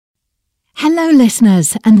Hello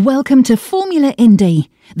listeners and welcome to Formula Indie,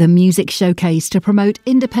 the music showcase to promote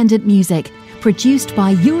independent music, produced by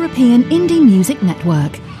European Indie Music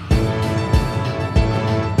Network.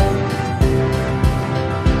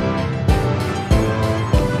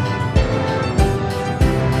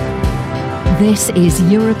 This is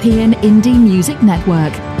European Indie Music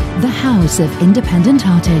Network, the house of independent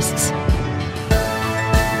artists.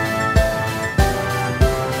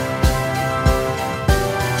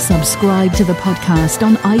 Subscribe to the podcast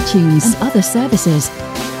on iTunes and other services.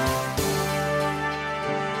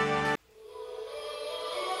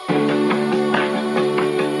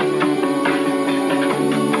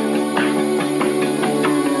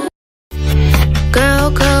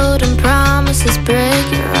 Girl code and promises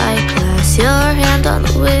breaking like glass. Your hand on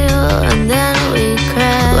the wheel and then we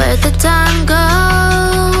crash. Where'd the time go?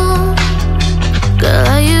 Girl,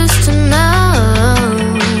 I used to know.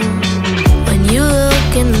 When you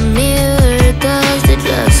look in the mirror, does it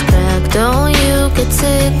just crack? Don't you get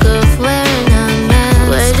sick of wearing a mask?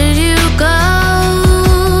 Where did you go?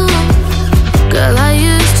 Girl, I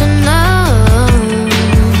used to know.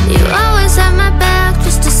 You always had my back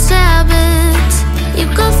just to stab it. You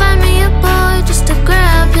go find me a boy just to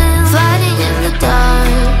grab him. Fighting in the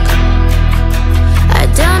dark, I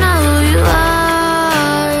don't know who you are.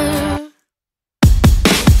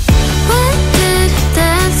 When did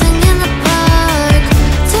dancing in the park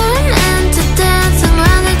turn into dancing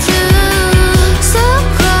around the truth? So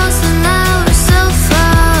close and now we're so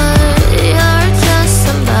far. You're just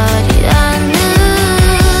somebody I knew.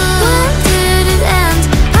 When did it end?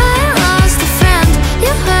 I lost a friend.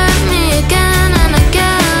 You hurt me again and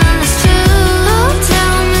again. It's true. Oh,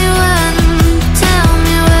 tell me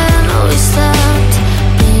when we stopped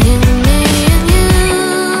being me and you.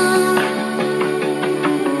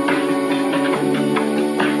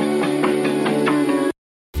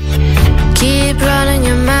 Keep running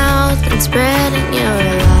your mouth and spreading your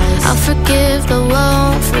lies. I'll forgive but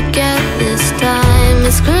won't forget this time.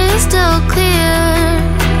 It's crystal clear.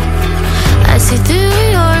 I see through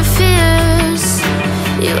your fears.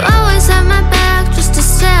 You always have my back just to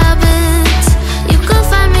stab it. You go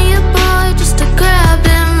find me a boy just to grab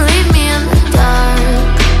him. Leave me in the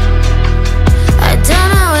dark, I don't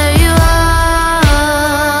know where you are.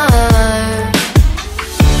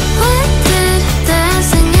 When did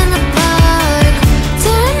dancing in the park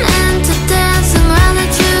turn into dancing around the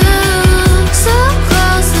truth? So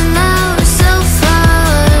close and now we're so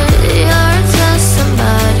far. You're just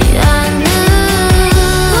somebody I knew.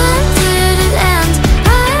 When did it end?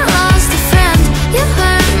 I lost a friend. You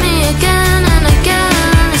hurt me again and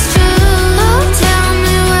again. It's true. Oh, tell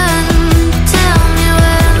me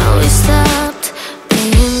when we stopped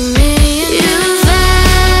being me and you.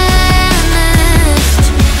 Vanished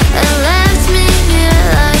and left me here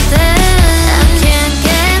like this. I can't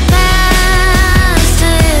get past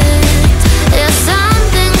it. Yeah, some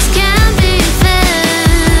things can't be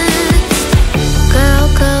fixed. Girl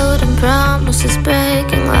code and promises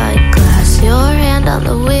breaking like glass. Your hand on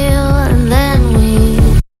the wheel and then we.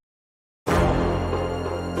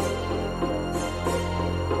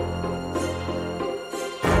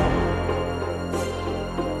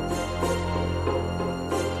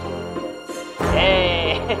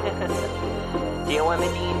 Hey! D.O.M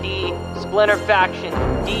and D&D, Splinter Faction,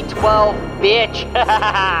 D12, bitch!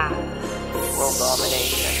 World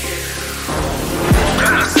domination.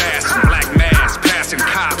 Assassin, black mask, passing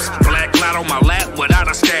cops. Black cloud on my lap without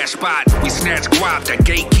a stash spot. We snatch guap, the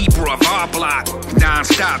gatekeeper of our block.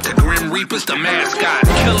 Non-stop, the Grim Reaper's the mascot.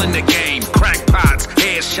 Killing the game, crackpots,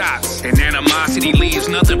 headshots. And animosity leaves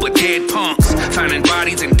nothing but dead punks. Finding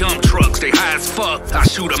bodies in dump trucks, they high as fuck. I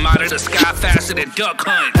shoot them out of the sky faster than duck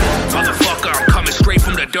hunt. Motherfucker, I'm coming straight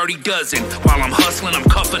from the dirty dozen. While I'm hustling, I'm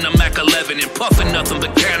cuffing the Mac 11 and puffing nothing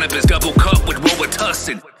but cannabis. Double cup with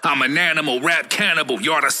Robitussin. I'm an animal, rap cannibal,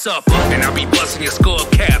 yard of supper. And I be busting your skull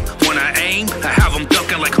cap. When I aim, I have them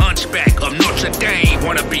ducking like Hunchback of Notre Dame.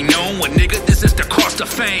 Wanna be known? Well, nigga, this is the cost of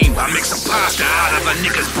fame. I make some pasta out of a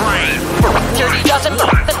nigga's brain. Dirty doesn't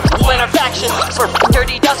Splinter Faction.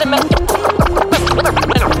 Dirty doesn't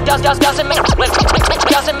Splinter Faction.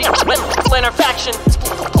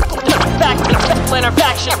 Splinter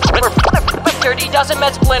Faction. Dirty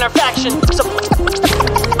doesn't Splinter Faction.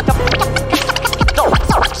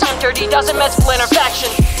 Some dirty doesn't Splinter Faction.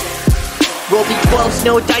 Roll D12s,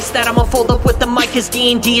 no dice that I'ma fold up with the mic, cause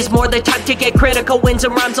D&D is more the type to get critical. Wins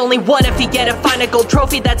and rhymes only one if he get it. Find a gold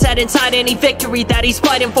trophy that's set inside any victory that he's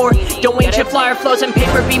fighting for. Don't wait your flyer flows and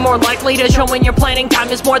paper, be more likely to show when your planning time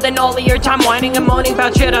is more than all of your time whining and moaning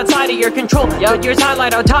about shit outside of your control. Good years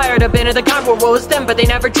highlight how tired I've been of the kind where woe is them, but they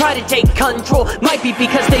never try to take control. Might be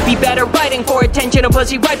because they be better writing for attention, a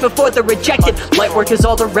pussy right before they're rejected. Light work is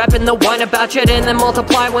all the rep and the whine about shit and then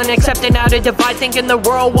multiply when accepting how to divide, thinking the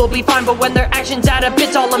world will be fine, but when their actions add up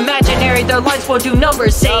it's all imaginary. Their lines won't do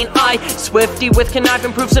numbers, saying I Swifty with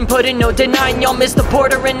conniving proofs and pudding, no denying y'all miss the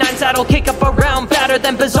porter and nines that'll kick up around fatter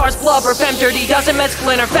than Bazaar's blubber. Fem dirty doesn't mess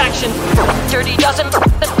splinter faction. Dirty doesn't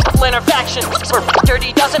splinter faction.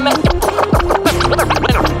 Dirty doesn't mess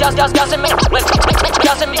doesn't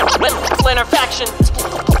splinter faction.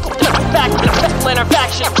 Splinter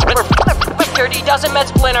faction. Dirty doesn't mess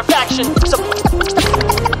splinter faction.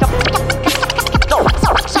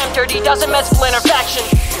 Sam dirty doesn't mess splinter faction.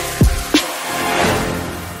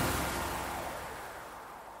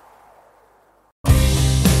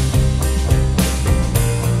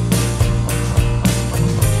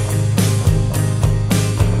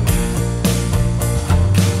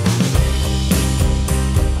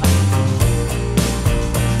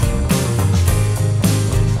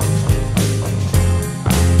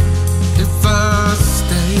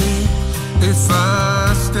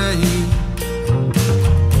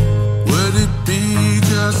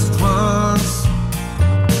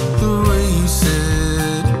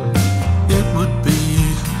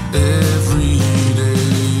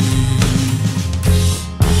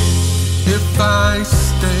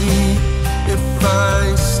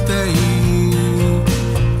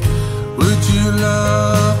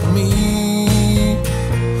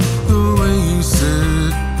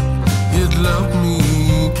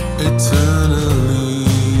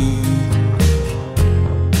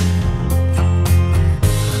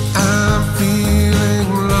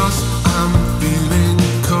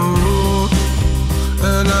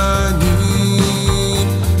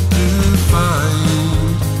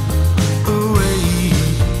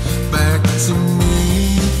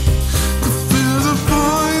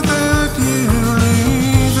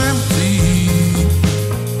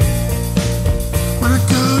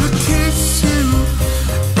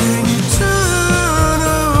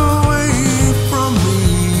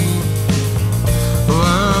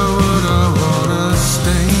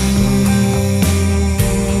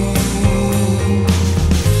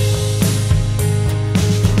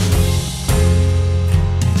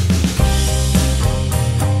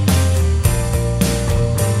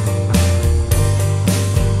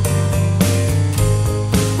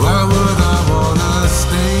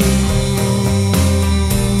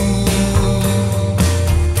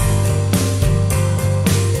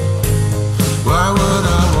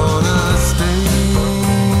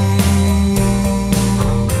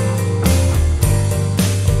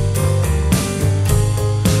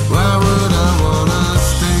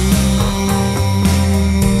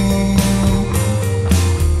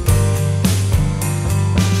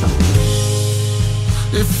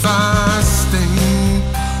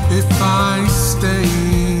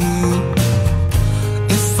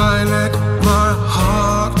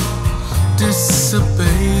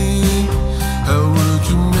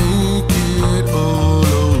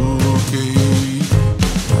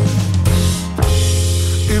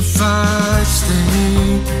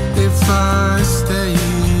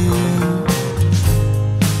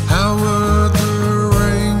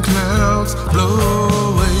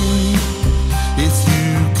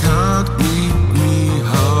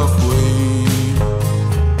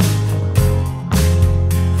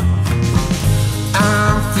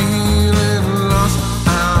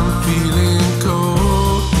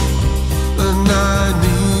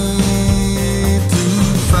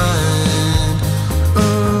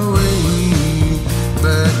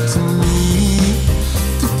 To me,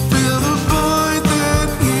 to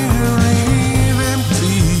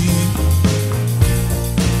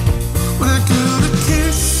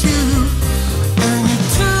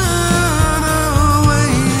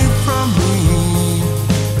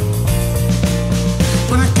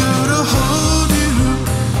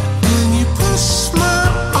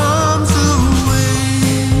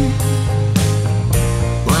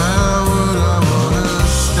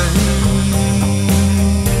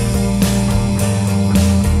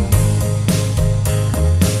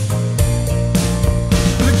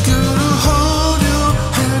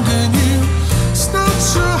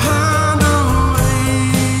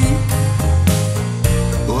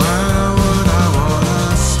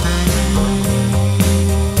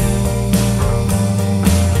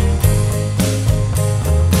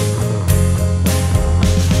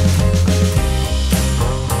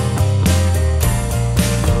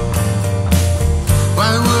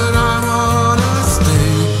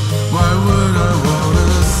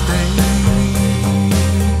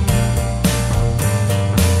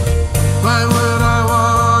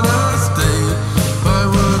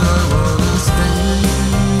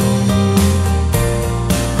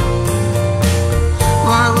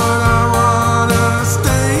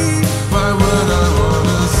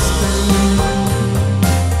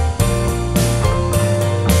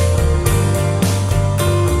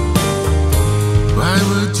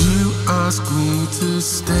was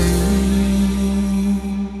Gutes denkt.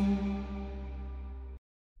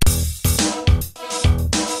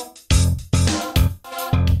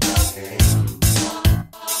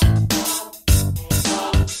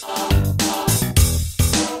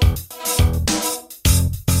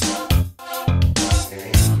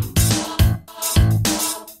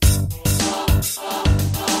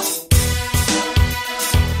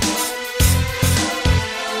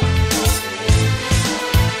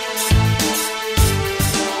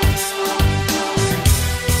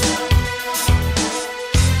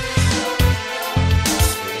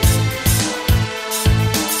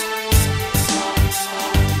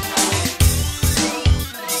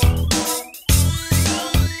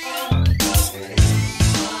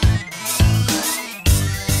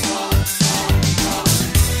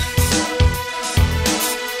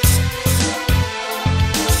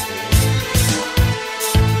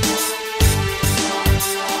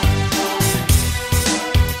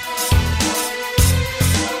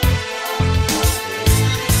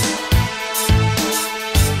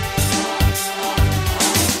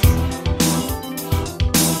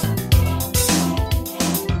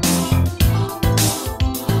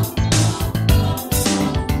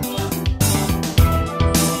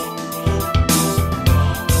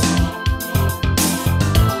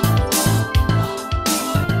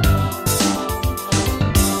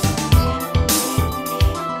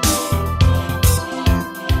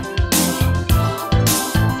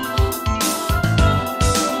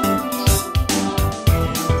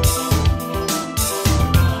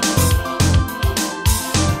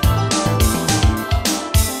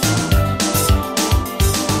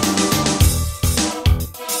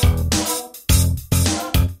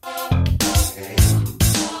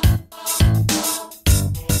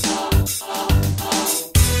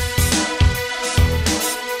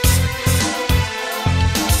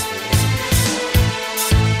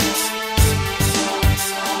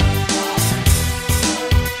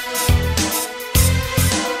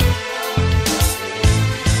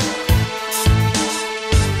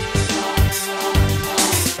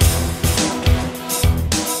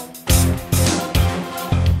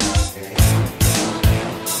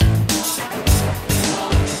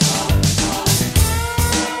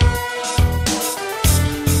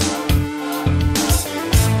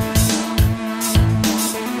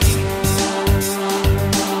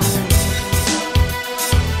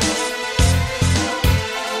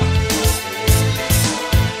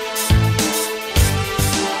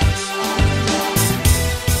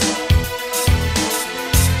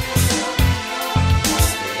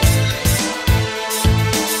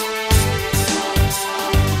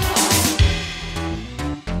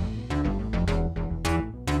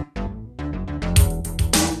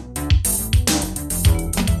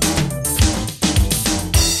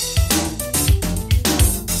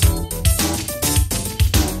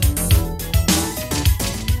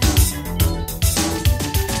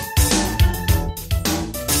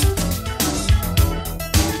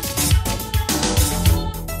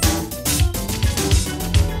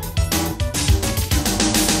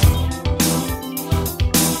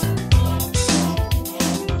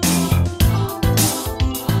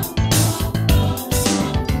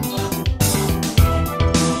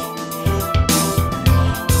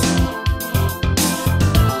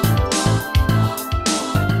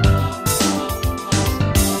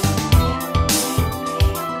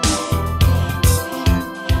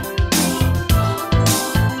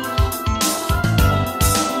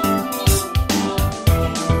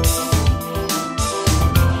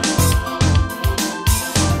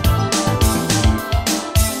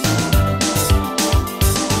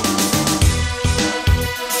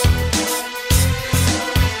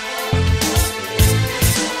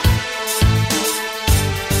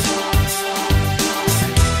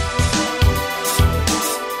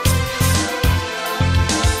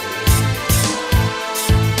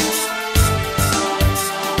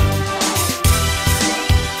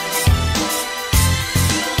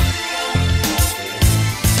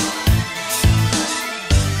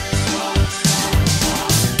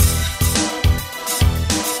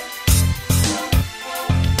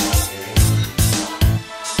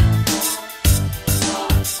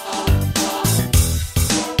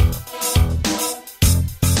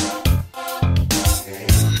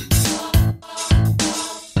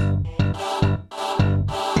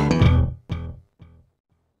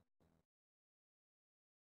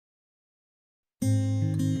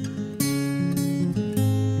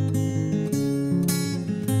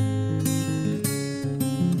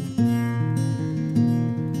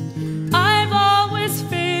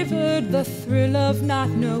 The thrill of not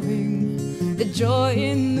knowing the joy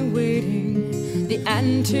in the waiting, the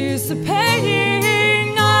anticipating.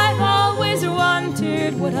 I always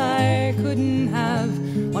wanted what I couldn't have.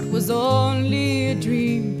 What was only a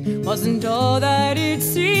dream wasn't all that it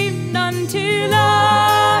seemed until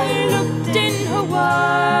I looked in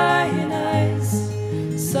Hawaiian eyes.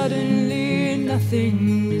 Suddenly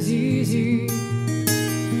nothing is easy.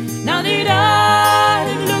 Now that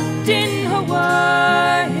I've looked in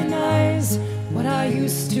Hawaiian eyes, what I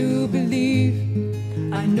used to believe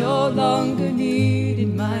I no longer need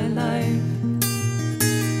in my life.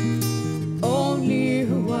 Only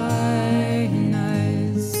Hawaiian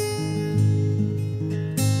eyes.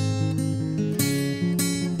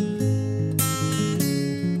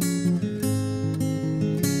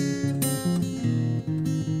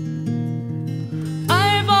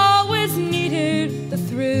 I've always needed the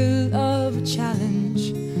thrill of a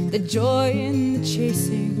challenge, the joy in the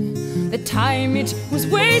chasing, the time it was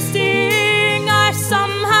wasting. I've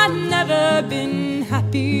somehow never been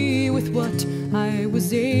happy with what I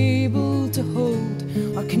was able to hold,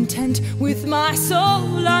 or content with my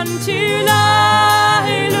soul, until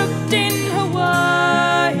I looked in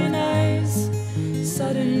Hawaiian eyes.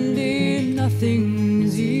 Suddenly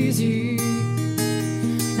nothing's easy.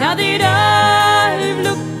 Now that I've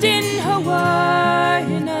looked in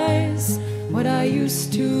Hawaiian eyes, what I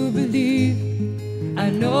used to believe I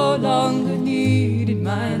no longer need in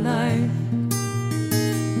my life.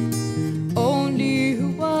 Only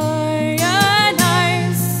Hawaiian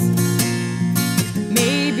eyes.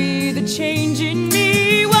 Maybe the change in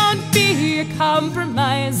me won't be a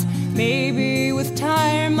compromise. Maybe with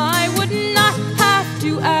time I would not have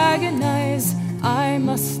to agonize. I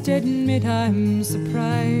must admit I'm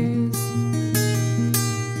surprised.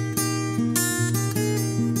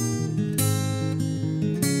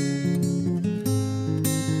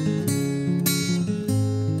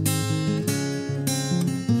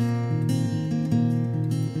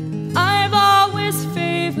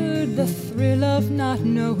 The thrill of not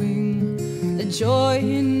knowing, the joy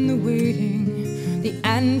in the waiting, the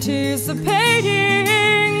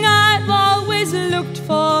anticipating. I've always looked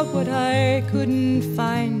for what I couldn't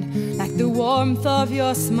find, like the warmth of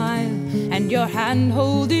your smile and your hand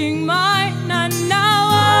holding mine. And now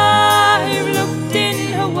I've looked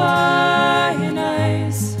in Hawaiian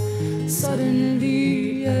eyes.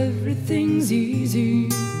 Suddenly everything's easy.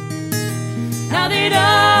 Now that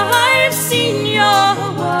I've seen your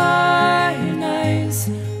Hawaiian eyes,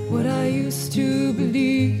 what I used to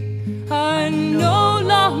believe I no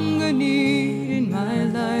longer need in my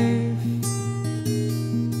life.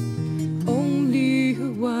 Only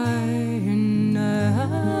Hawaiian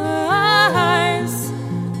eyes.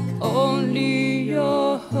 Only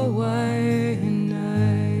your Hawaiian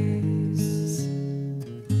eyes.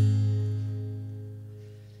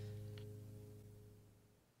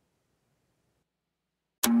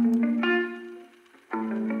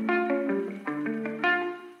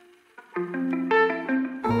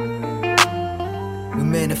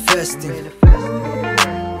 Manifesting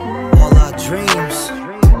all our dreams.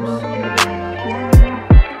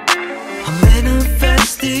 I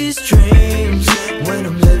manifest these dreams when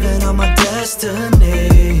I'm living on my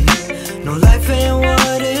destiny. No, life ain't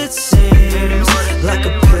what it seems, like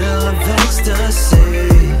a pill of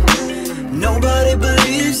ecstasy. Nobody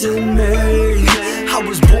believes in me. I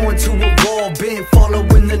was born to evolve, been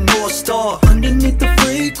following the North Star underneath the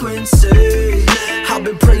frequency. I've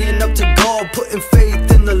been praying up to God, putting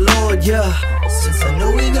faith in the Lord, yeah. Since I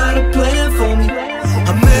know He got a plan for me,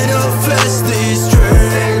 I manifest these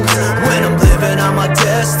dreams when I'm living on my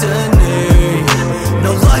destiny.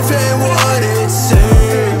 No, life ain't what it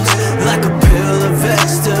seems, like a pill of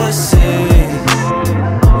ecstasy.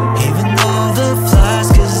 Even though the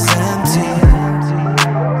flask is empty,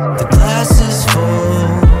 the glass is full.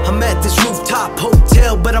 I'm at this rooftop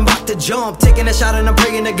hotel, but I'm about to jump, taking a shot and I'm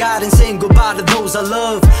praying to God and saying goodbye to those I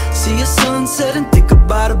love. See a sunset and think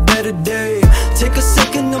about a better day. Take a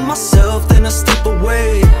second to myself, then I step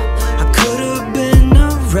away. I could have been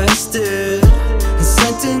arrested and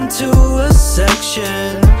sent into a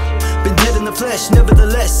section. Been dead in the flesh,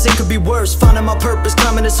 nevertheless, it could be worse. Finding my purpose,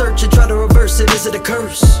 climbing the search and try to reverse it. Is it a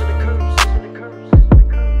curse?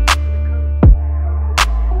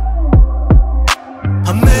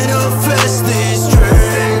 I manifest these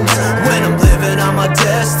dreams when I'm living on my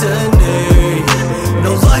destiny.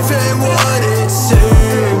 No, life ain't what it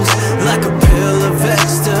seems, like a pill of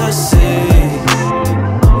ecstasy.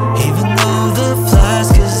 Even though the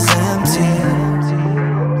flask is empty,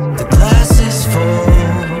 the glass is full.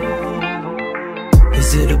 Is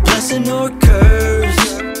it a blessing or a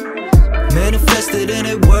curse? Manifested and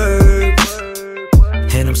it works.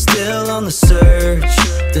 still on the search.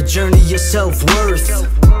 The journey is self-worth.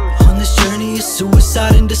 On this journey of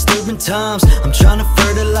suicide and disturbing times, I'm trying to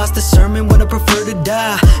fertilize discernment when I prefer to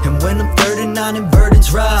die. And when I'm 39 and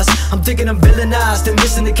burdens rise, I'm thinking I'm villainized and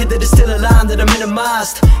missing the kid that is still alive, that I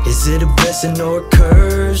minimized. Is it a blessing or a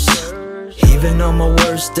curse? Even on my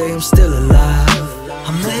worst day, I'm still alive.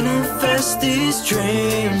 I manifest these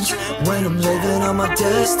dreams when I'm living on my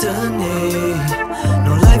destiny.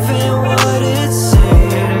 No, life ain't what it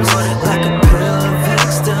seems, like a pill of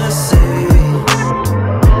ecstasy.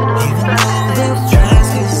 Even though the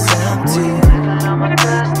flask is empty,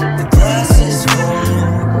 the glass is full.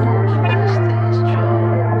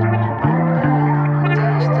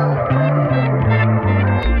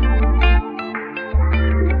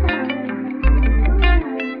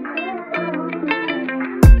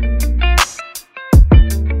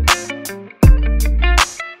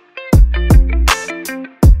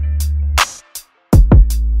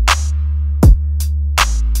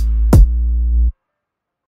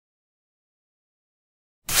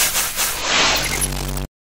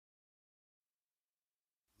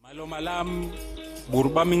 Malam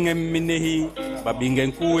burba mingem minehi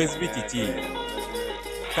babingen kuwes bititi.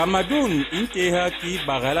 Kamadun inteha ki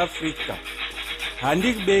bagal Afrika.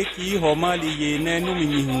 Handik be ki homali yene nu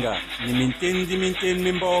mininga. Ni minten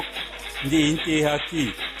mimbok. Ndi inteha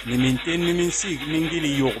ki ni minten minsig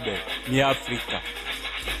mingili yorbe ni Afrika.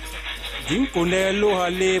 Din konelo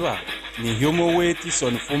haleba ni homo weti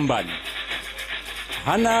son fumbani.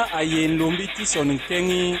 Hana ayen lombi ti son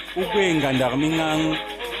kengi ugwe ngandar mingang.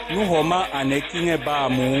 Nu homa anekinge ba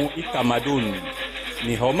mu I Kamadun.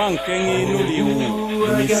 Ni homa nkengi nu liu.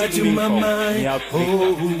 I got you my mind.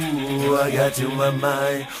 Oh, I got you my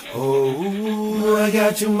mind. Oh, I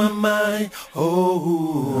got you my mind.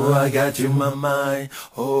 Oh, I got you my mind.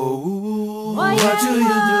 Oh, what do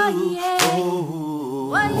you do? Oh,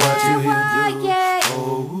 what do you do?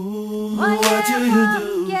 Oh, what do you do?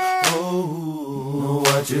 Oh,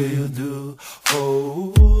 what do you do?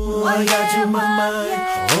 Oh, I got you my mind.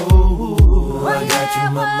 Oh, I got you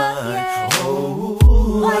my mind. Oh,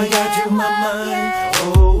 I got you my mind.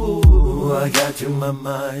 Oh, I got you my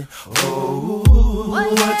mind. Oh, what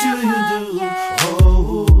do you do?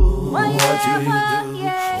 Oh, what do you do?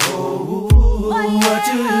 Oh, what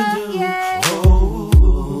do you do? Oh,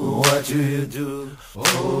 what do you do? Oh,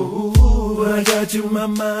 I got you my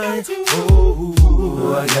mind. Oh,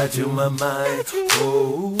 I got you my mind.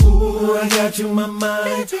 Oh, I got you my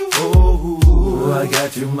mind. Oh, I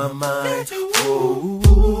got you my mind. Oh,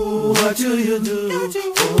 what do you do?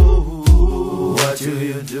 Oh, what do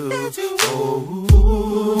you do? Oh,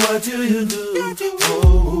 what do you do? Oh,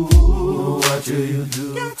 what do you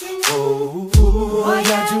do? Oh, I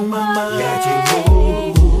got you my mind.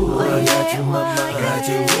 Oh, I got you my mind.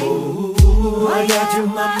 Oh, I got you my mind. Oh, I got you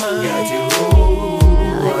my mind.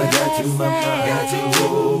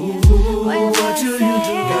 Oh, what do you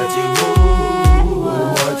do? What do you do?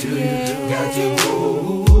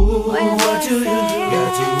 What do you do?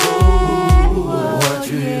 What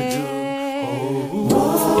do you do? Oh,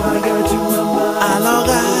 I got you my mind. Alors,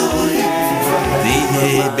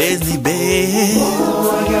 busy babe. Oh,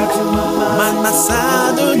 I got you my mind. Man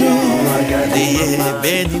masado no.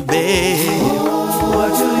 Busy babe.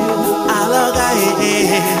 What do you do? Alors, busy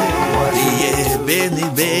babe.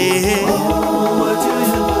 What do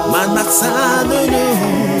you do? Man masado no.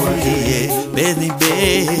 Busy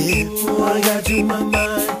babe. Oh, I got you my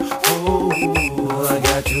mind. Oh, I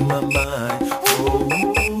got you my mind. Oh,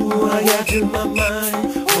 I got you my mind.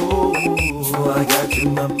 Oh, I got you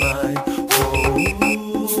my mind. Oh,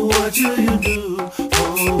 what do you do? Oh,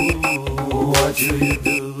 what do you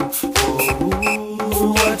do? Oh,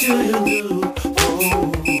 what do you do? Oh,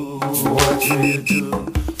 what do you do?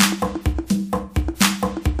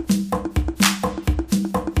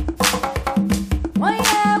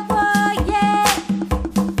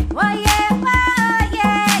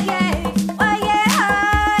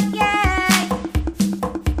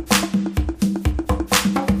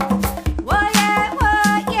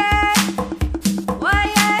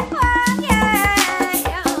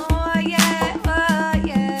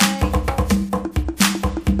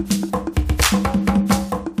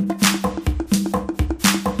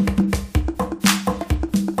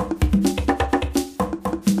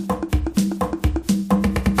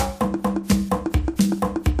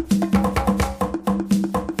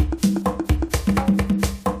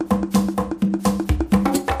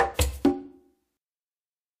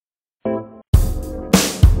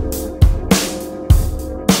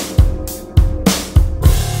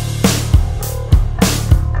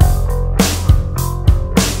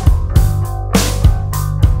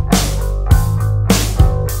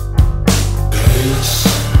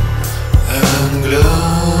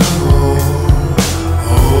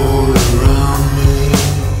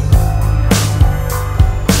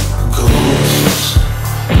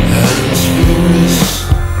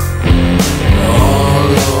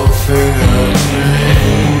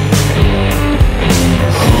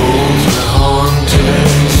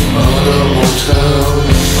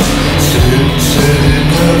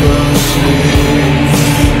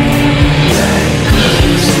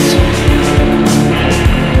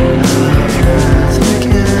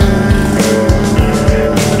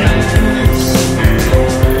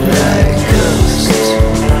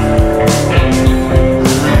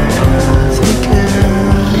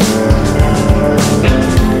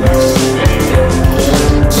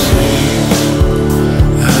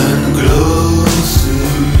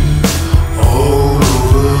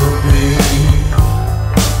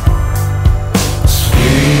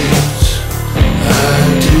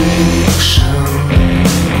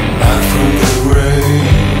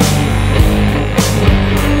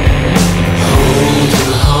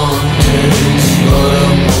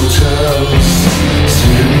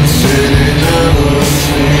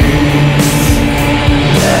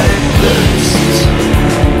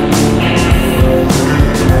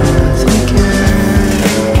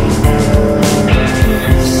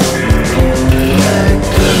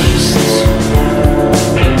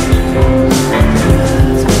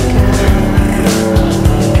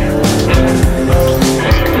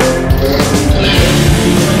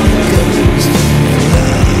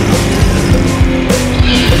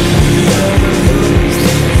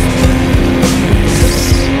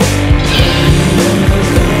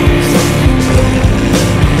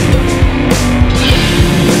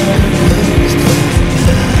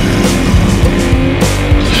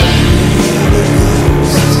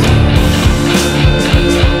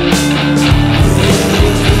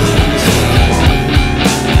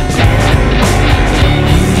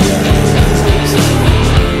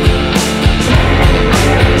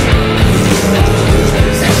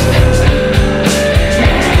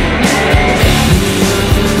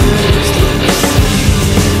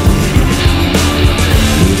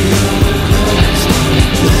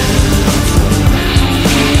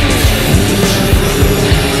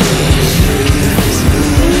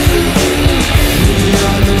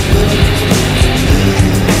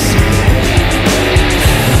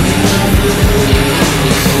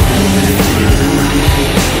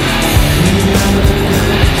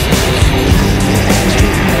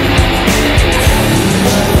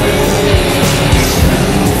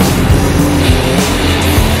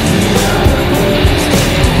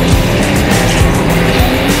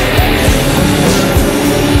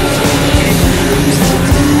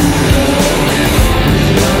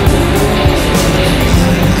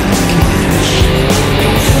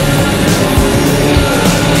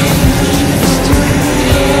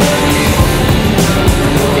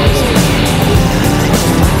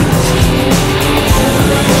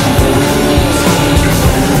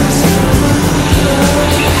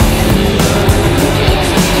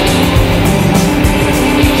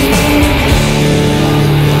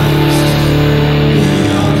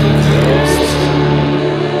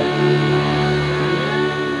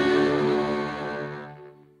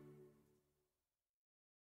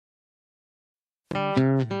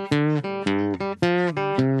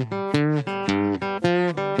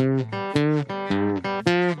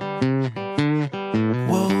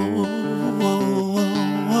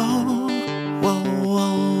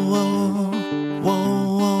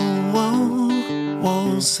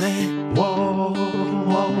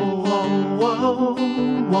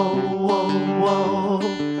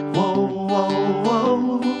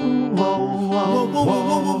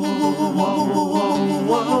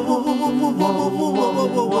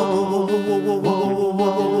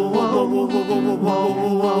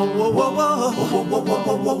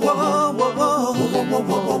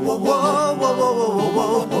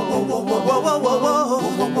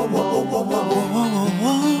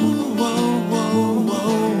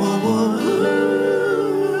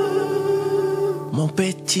 Mon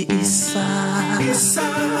petit Issa,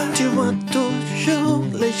 tu vois toujours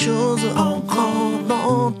les choses en grand.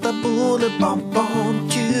 Dans ta boule pam-pam,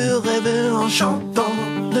 tu rêves en chantant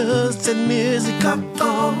de cette musique à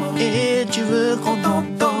temps. Et tu veux qu'on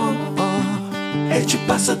t'entende. Et tu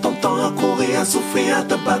passes ton temps à courir, à souffrir, à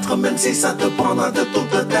te battre, même si ça te prendra de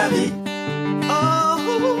toute ta vie. Oh,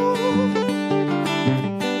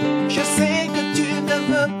 je sais que tu ne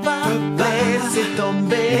veux pas laisser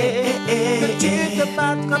tomber. Que tu te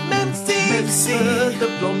battras même si peut te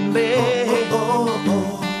plomber.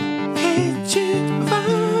 Et tu vas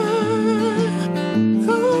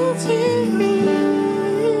continuer.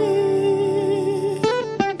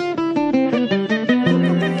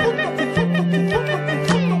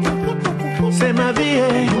 C'est ma vie,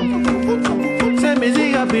 c'est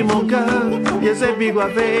musique a pris mon cœur, je sais plus quoi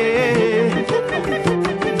faire.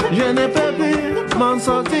 Je ne peux plus m'en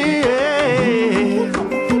sortir,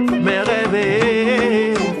 mais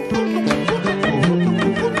rêver.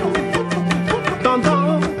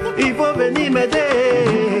 Tonton, il faut venir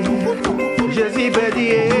m'aider, je suis perdu.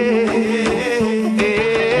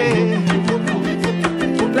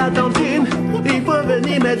 La tantine, il faut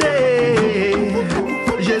venir m'aider.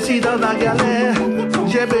 Je suis dans la galère,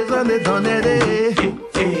 j'ai besoin de ton aide.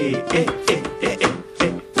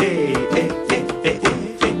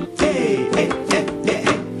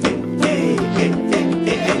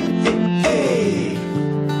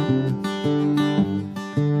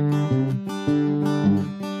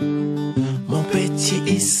 Mon petit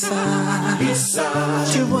Issa,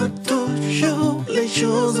 tu vois toujours les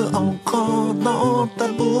choses en grand. Dans ta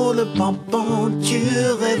boule pam-pam, tu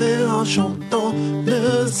rêves en chantant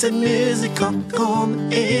de cette musique en grande.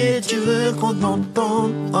 Et tu veux qu'on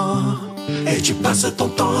t'entende. Et tu passes ton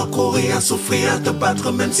temps à courir, à souffrir, à te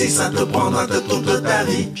battre, même si ça te prendra de toute ta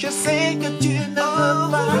vie. Je sais que tu ne veux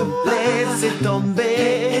pas laisser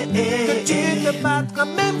tomber. Que tu te battras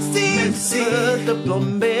même si peut te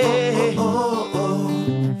plomber.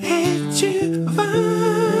 Et tu vas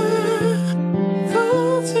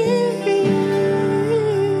continuer.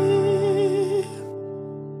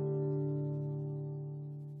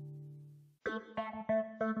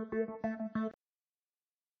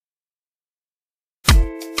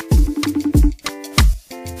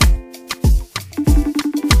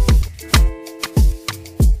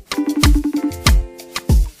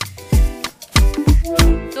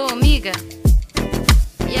 Tô, amiga.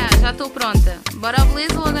 Já estou pronta. Bora à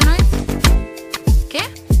beleza logo à noite? Quê?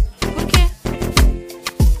 Porquê?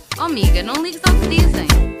 Oh, amiga, não ligues ao que dizem.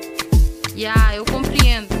 Eu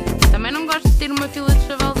compreendo. Também não gosto de ter uma fila de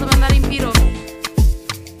chavalos a mandarem piropos.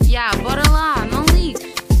 Bora lá, não ligues.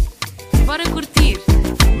 Bora curtir.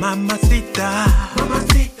 Mamacita,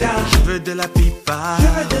 mamacita, je veux de la pipa, je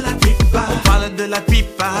veux de la pipa. On parle de la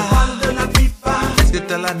pipa, on parle de la pipa. Est-ce que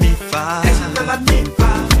t'as la mifa? Est-ce que t'as la pipa?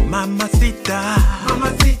 Mamacita,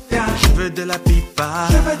 mamacita, je veux de la pipa,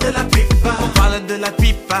 je veux de la pipa. On parle de la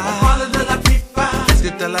pipa, on parle de la pipa. Est-ce que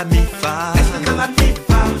t'as la mifa? Est-ce que t'as la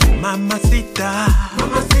pipa? Mamacita,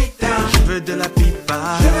 mamacita, je veux de la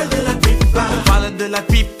pipa, je veux de la pipa. On parle de la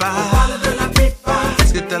pipa, on parle de la pipa.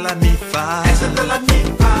 Est-ce que t'as la mifa? Est-ce que t'as la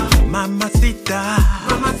pipa? Mamacita,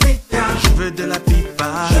 mamacita, je veux de la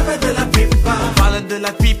pipa, je veux de la pipa. On parle de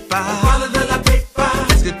la pipa, on parle de la pipa.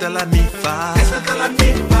 Est-ce que t'as la mifa? Est-ce que t'as la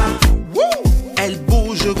pipa? Elle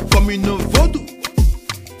bouge comme une vaudou.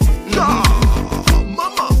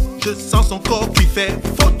 Maman, je sens son corps qui fait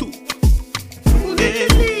photo.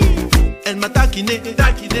 Elle m'a taquiné,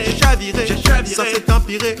 j'ai chaviré, ça s'est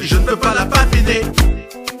empiré, je ne peux pas la patiner.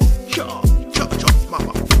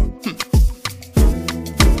 Maman.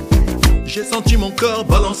 J'ai senti mon corps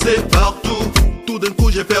balancer partout. Tout d'un coup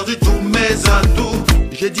j'ai perdu tous mes atouts.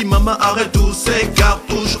 J'ai dit maman arrête tous ces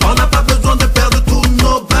cartouches. On n'a pas besoin de perdre tous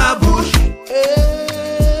nos babouches.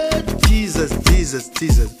 Jesus, Jesus,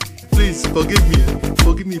 Jesus. Please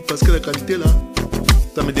forgive me parce que la qualité là,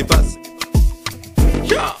 ça me dépasse.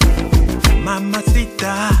 Yeah.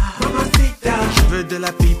 Mamacita, mamacita, je veux de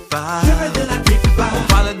la pipa, je veux de la pipa. On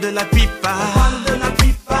parle de la pipa, on parle de la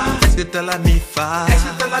pipa. Est-ce que t'as la mifa? Est-ce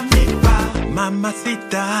que t'as la mifa?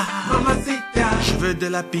 Mamacita, mamacita, je veux de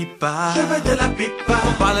la pipa, je veux de la pipa.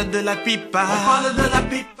 On parle de la pipa, on parle de la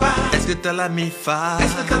pipa. Est-ce que t'as la mifa?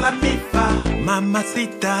 Est-ce que t'as la mifa?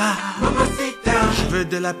 Mamacita, mamacita, je veux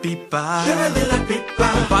de la pipa, je veux de la pipa.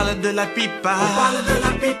 On parle de la pipa, on parle de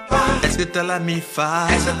la pipa. Est-ce que t'as la mifa?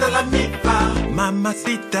 Est-ce que t'as la mifa?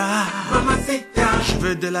 Mamacita, mamacita, je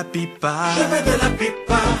veux de la pipa, je veux de la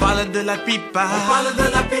pipa. On parle de la pipa, on parle de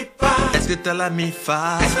la pipa. Est-ce que t'as la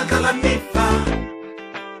mifa? Est-ce que t'as la mifa?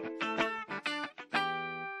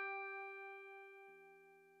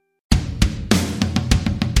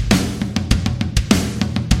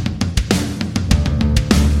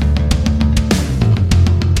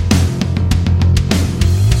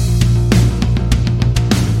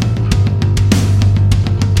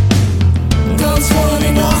 Ganz vorne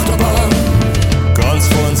in der Achterbahn, ganz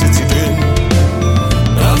vorne sitzt sie drin.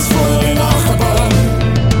 Ganz vorne in der Achterbahn,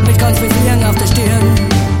 mit ganz viel Fliegen auf der Stirn.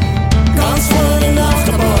 Ganz vorne in der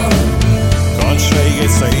Achterbahn, ganz schnell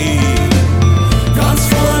geht's dahin. Ganz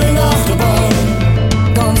vorne in der Achterbahn,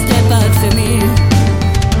 ganz deppert für mich.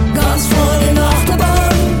 Ganz vorne in der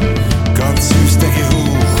Achterbahn, ganz süß der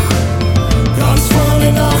Geruch. Ganz vorne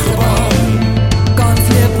in der Achterbahn, ganz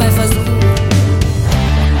lieb mein Versuch.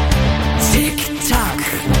 Tick-Tack,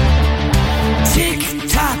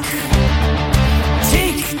 Tick-Tack,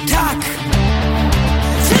 Tick-Tack,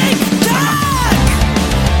 Tick-Tack.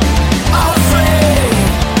 Aufweg,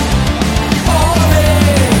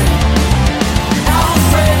 Aufweg,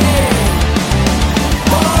 Aufweg,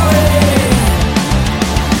 Aufweg.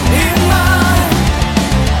 Immer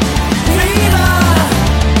wieder,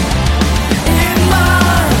 immer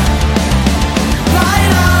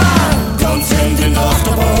weiter. Ganz hinten in der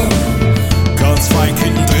Achterbahn, ganz weit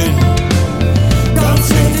hinten drin. Ganz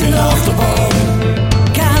hinten in der Achterbahn,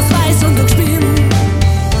 ganz weiß und durchspielen.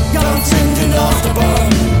 Ganz hinten in der Achterbahn,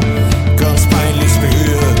 ganz peinlich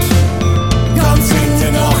berührt. Ganz hinten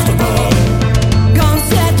in der Achterbahn, ganz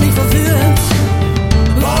zärtlich verführt.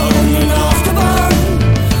 Warum in der Achterbahn?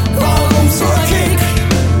 Warum so ein Kick?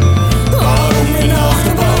 Warum in der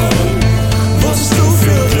Achterbahn? Was hast du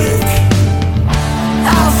für Glück?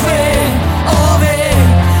 Aufweg, Aufweg,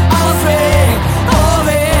 Aufweg,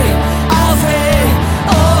 Aufweg, Aufweg,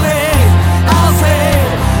 Aufweg, Aufweg,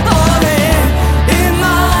 Aufweg.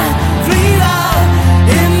 Immer wieder,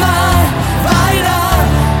 immer weiter,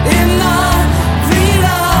 immer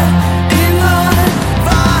wieder, immer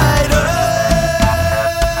weiter.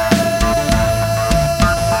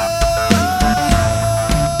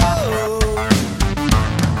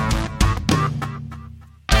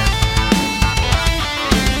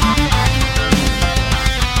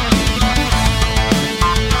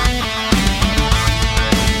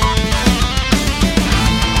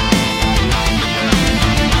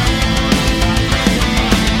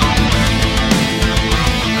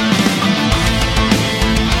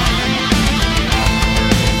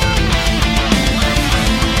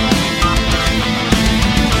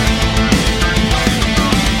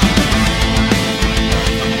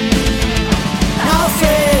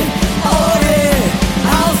 Aufweg, Aufweg,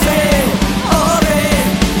 Aufweg, Aufweg,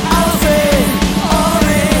 Aufweg,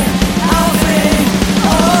 Aufweg, Aufweg,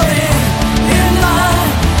 Aufweg. Immer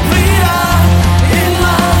wieder,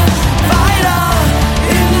 immer weiter,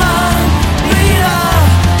 immer wieder,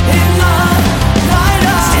 immer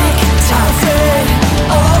weiter. Tick-Tack,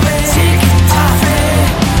 Aufweg, Tick-Tack,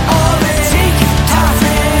 Aufweg, Tick-Tack,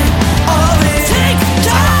 Aufweg,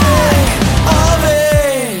 Tick-Tack, Aufweg.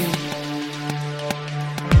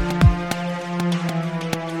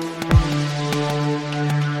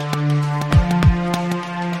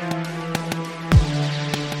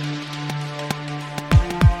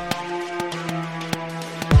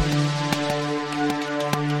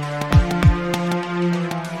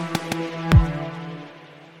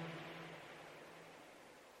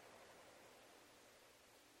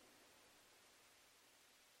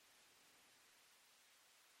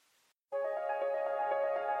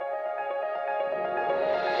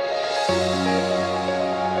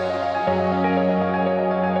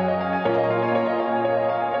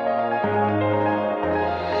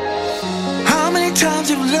 How many times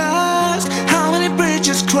you've lost? How many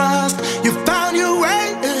bridges crossed? You found your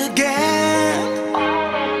way again.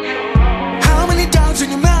 How many doubts in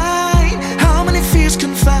your mind? How many fears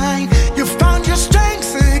confined? You found your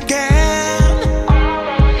strength again.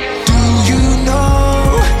 Do you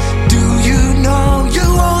know? Do you know you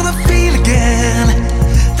wanna feel again?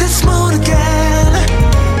 This mood again.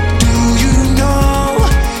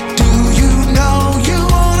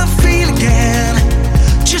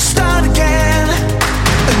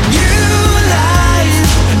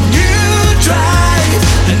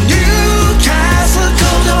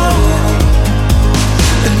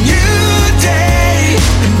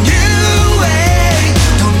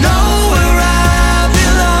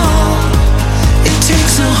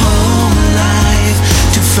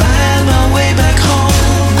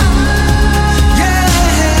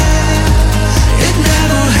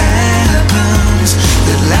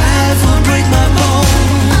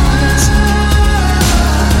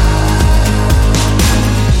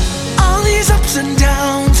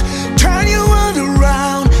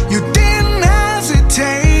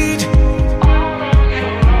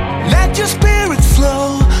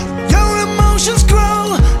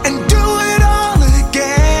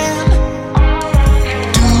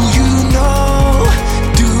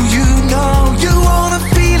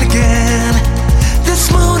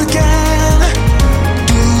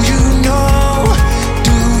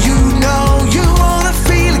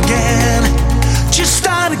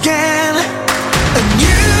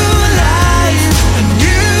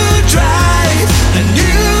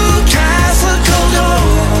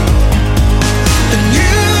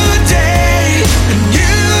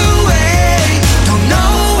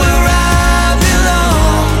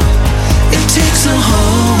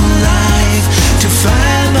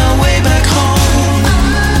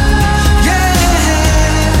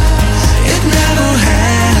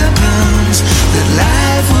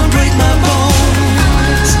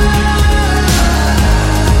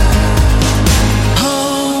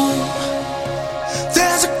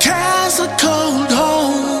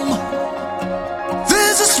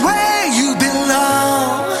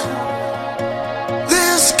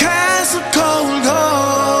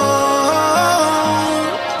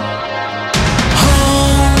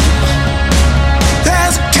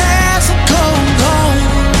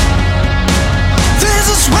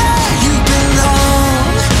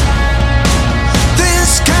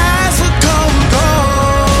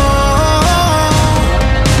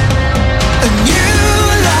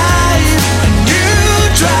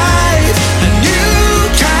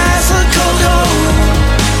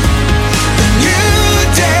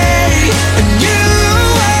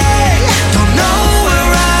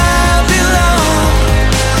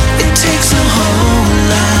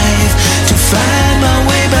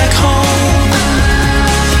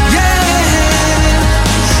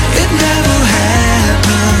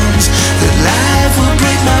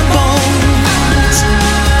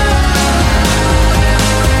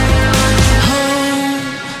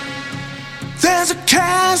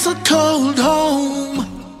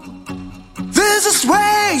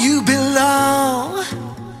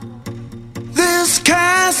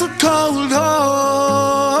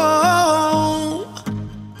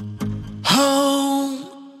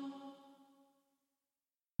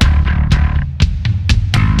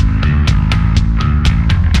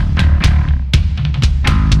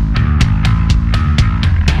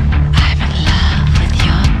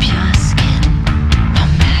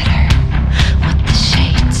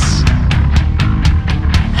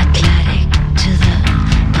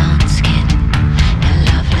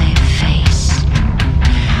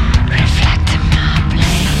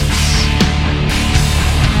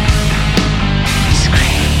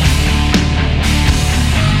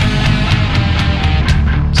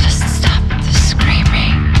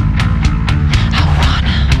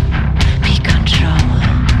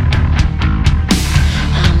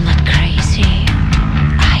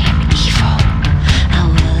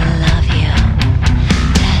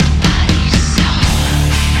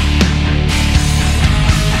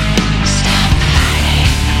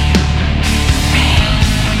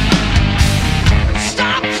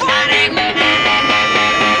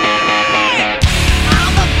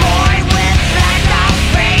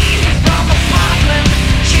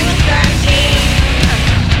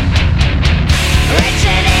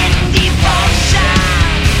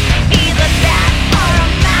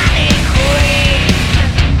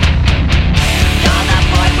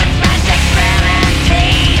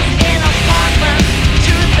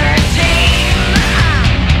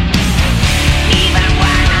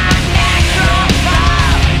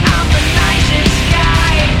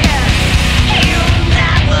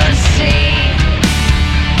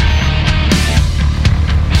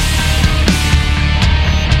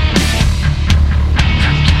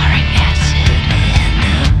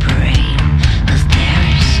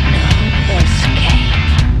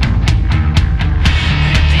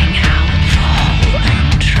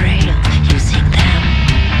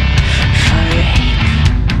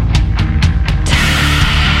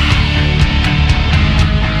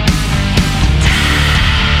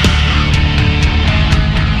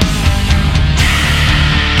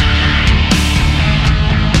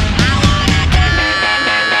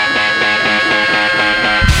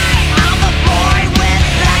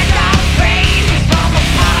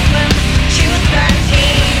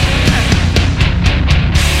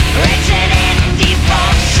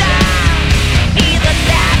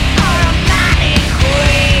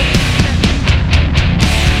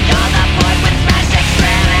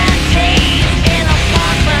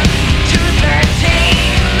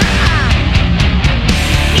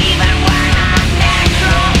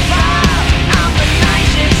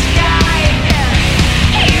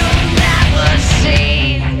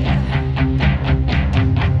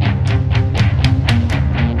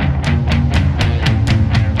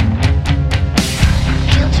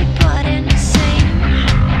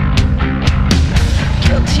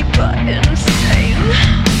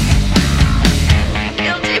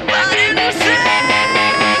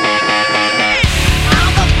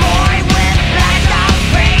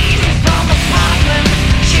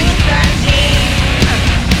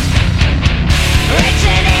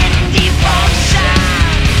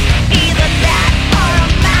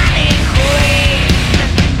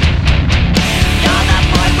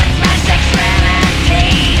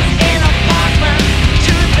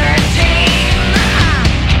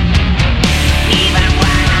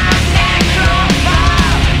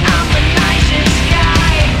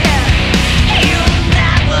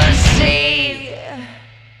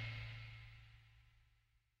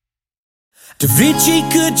 Vinci,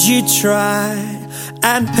 could you try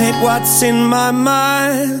and paint what's in my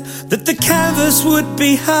mind? That the canvas would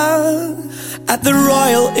be hung at the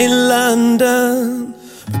Royal in London.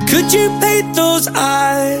 Could you paint those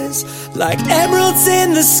eyes like emeralds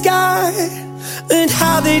in the sky? And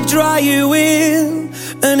how they draw you in,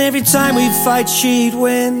 and every time we fight she'd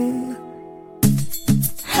win.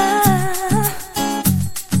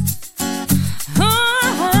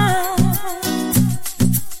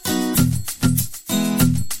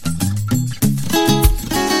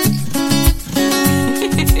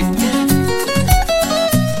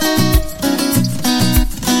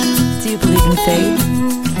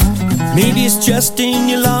 Maybe it's just in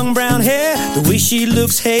your long brown hair, the way she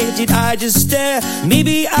looks, hey, did I just stare?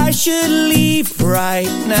 Maybe I should leave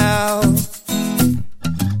right now.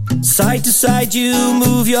 Side to side you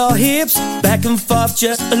move your hips, back and forth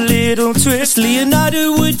just a little twist.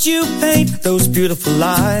 Leonardo, would you paint those beautiful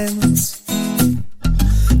lines?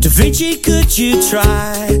 Da Vinci, could you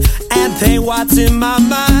try and paint what's in my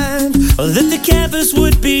mind? Or that the canvas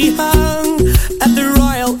would be hung at the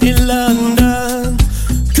Royal in London.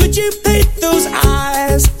 Could you paint those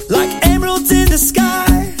eyes like emeralds in the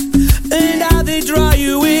sky? And how they draw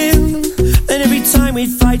you in, and every time we'd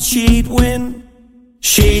fight she'd win.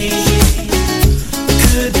 She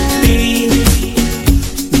could be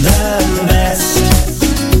the best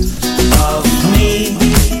of me.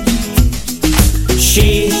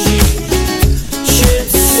 She should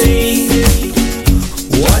see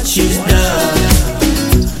what she's done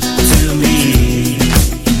to me.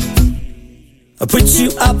 I put you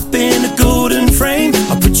up in a golden frame,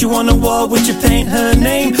 I'll put you on a wall, would you paint her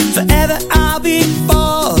name? Forever I'll be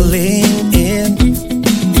falling in.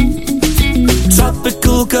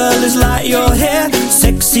 Tropical colors light your hair,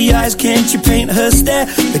 sexy eyes, can't you paint her stare?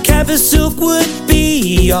 The canvas silk would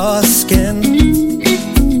be your skin.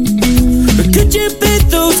 But could you paint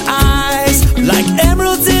those eyes like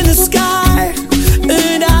emeralds in the sky?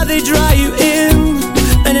 And how they draw you in,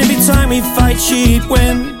 and every time we fight she'd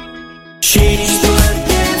win. She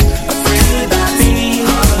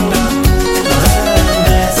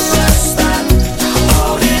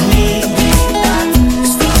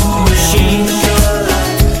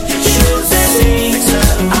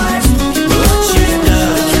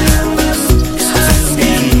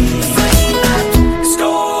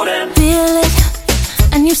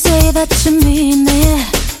that you mean it,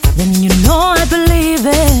 then you know I believe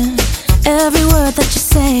it, every word that you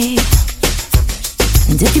say.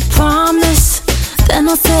 And if you promise, then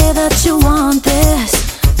I'll say that you want this.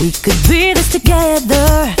 We could be this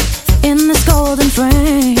together in this golden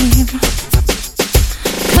frame.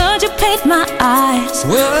 Could you paint my eyes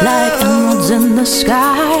like emeralds in the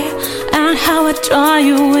sky? And how I draw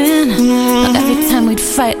you in, like every time we'd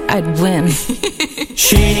fight I'd win.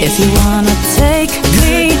 If you wanna take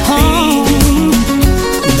me home,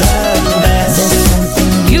 there's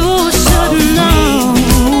something you should know.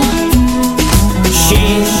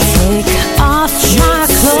 Take off my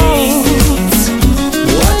clothes,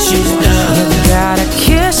 what she's done. You gotta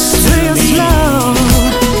kiss real slow.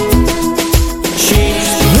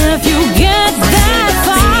 If you get that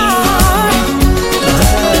far,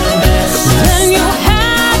 then you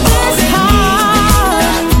have this heart.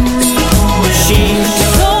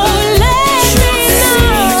 So let me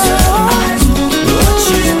know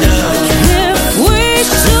if we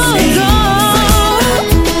should go.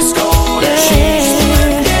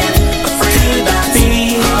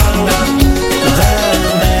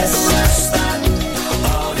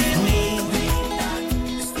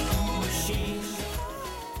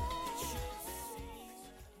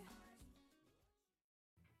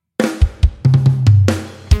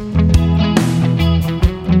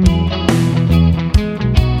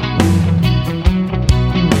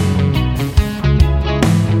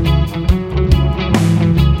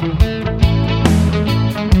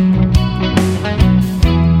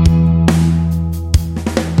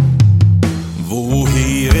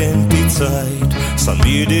 Sind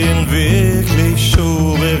wir denn wirklich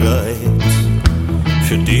schon bereit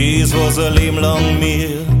für dies, was ein Leben lang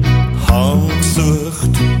mir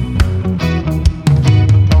heimgesucht?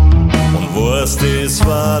 Und was das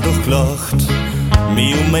war doch gelacht,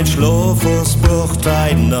 mir mein Schlaf was braucht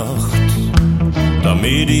heute Nacht,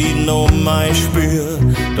 damit ich noch mal spür,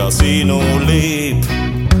 dass ich noch leb.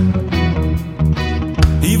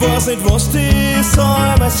 Ich weiß nicht, was das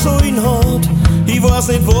einmal sein hat, ich weiß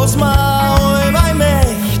nicht, was man einmal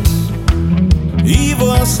möcht. Ich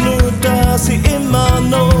weiß nur, dass ich immer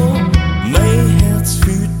noch mein Herz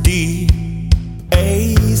für dich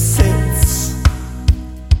einsetz.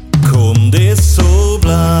 Komm, das so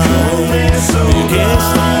bleiben, wie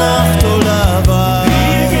gestern Nacht oder war.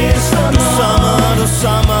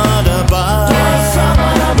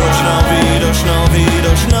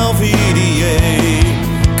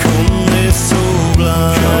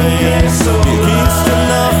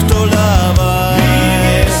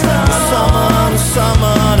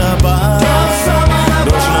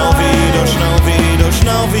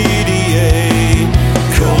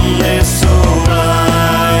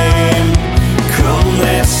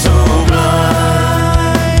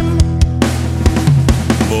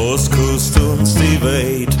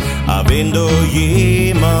 aber wenn da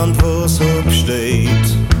jemand was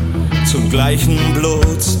absteht, zum gleichen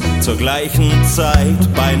Platz, zur gleichen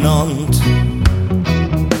Zeit beieinander.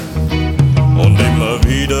 Und immer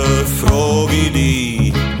wieder frag ich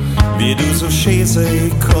dich, wie du so schön sein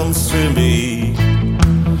kannst für mich.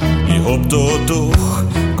 Ich hab da doch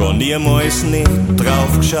gar niemals nicht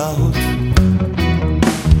drauf geschaut.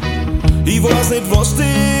 Ich weiß nicht, was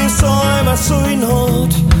das einmal sein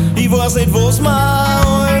hat. Ich weiß nicht, was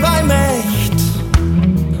man einmal möcht.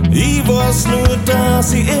 Ich weiß nur,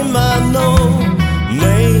 dass ich immer noch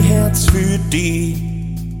mein Herz für dich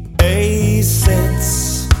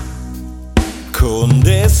einsetz. Kann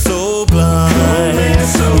das so bleiben?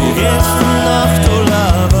 Wie gestern Nacht, oh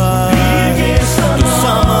Lava. Du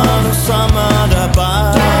Sommer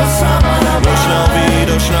dabei.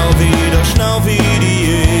 Schnau wie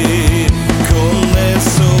die. Kann das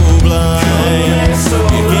so bleiben?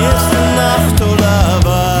 Wie gestern Nacht, oh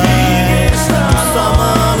Lava.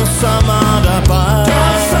 Du Sommer dabei.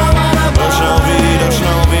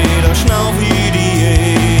 Schnau wie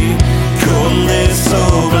die. Kann das so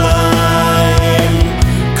bleiben?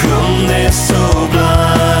 Kann das so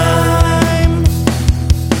bleiben?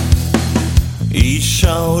 Ich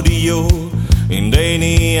schau dir in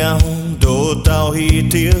deine Augen, dort tauch ich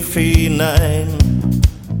tief hinein.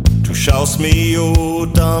 Du schaust mich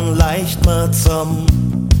an, dann leicht mal zusammen.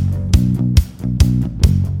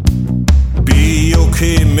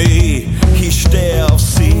 Biochemie, ich steh auf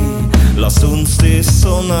sie, lass uns die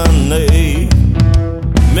Sonne nehmen.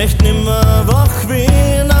 Möcht nimmer wach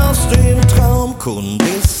werden aus dem Traum, kann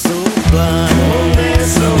das so bleiben?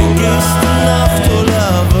 Wie gestern Nacht, oh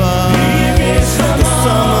Lava.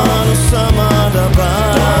 Du Sommer dabei.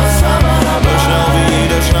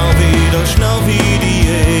 Schnau wie die.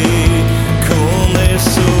 Kann das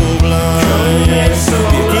so bleiben?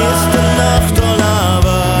 Wie gestern Nacht, oh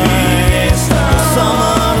Lava.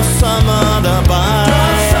 Du Sommer dabei.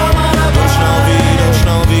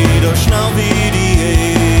 Schnau wie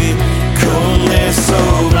die. Kann das so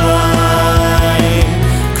bleiben?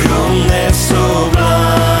 Kann das so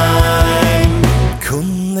bleiben? Kann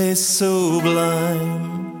das so bleiben?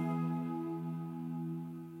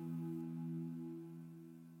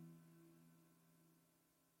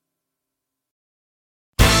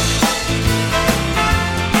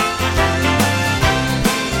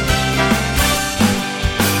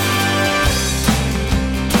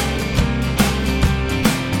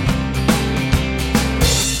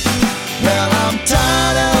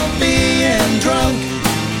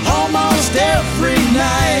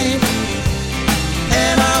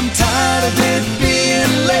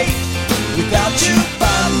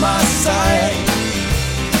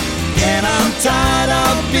 Tired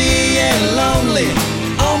of being lonely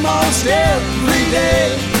almost every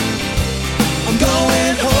day. I'm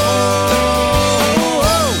going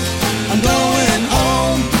home. I'm going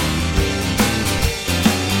home.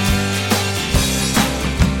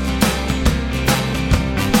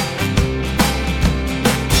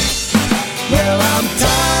 Well, I'm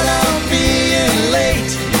tired of being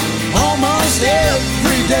late almost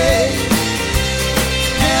every day.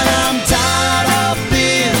 And I'm tired of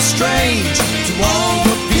being strange to all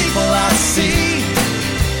the people I see.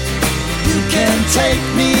 You can take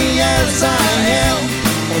me as I am,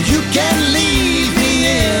 or you can leave me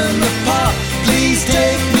in the park. Please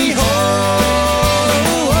take me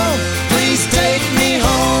home. Please take me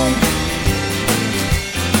home.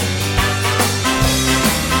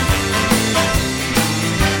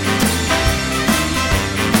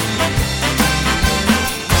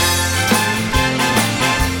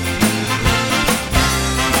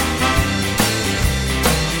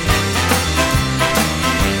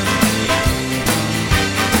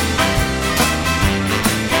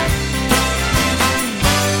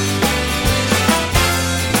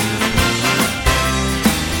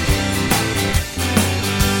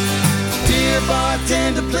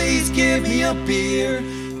 Bartender, please give me a beer.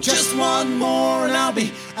 Just one more and I'll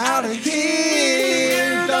be out of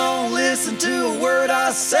here. Don't listen to a word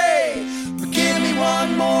I say, but give me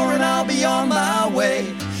one more and I'll be on my way.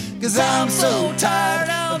 'Cause I'm so tired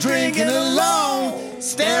of drinking alone,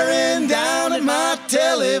 staring down at my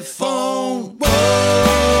telephone.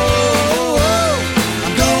 Whoa, whoa,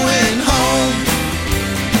 I'm going home.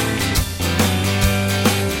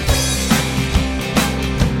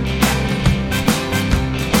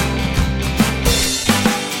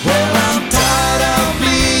 Well, I'm tired of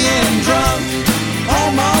being drunk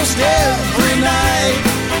almost every night.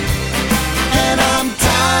 And I'm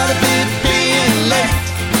tired of it being late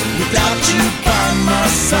without you by my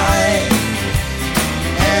side.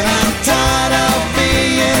 And I'm tired of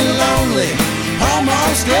being lonely almost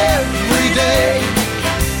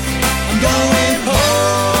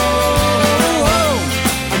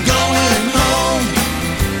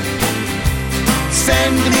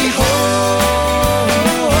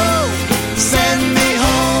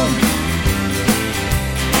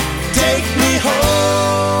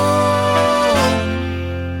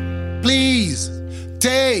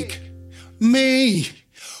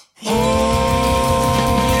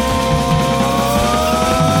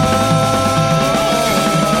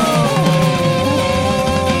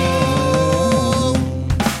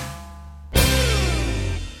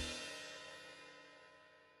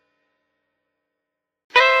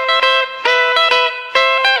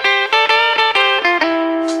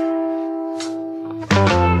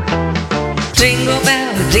jingle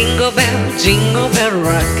bell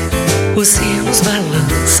rock. Os sinos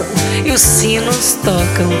balançam e os sinos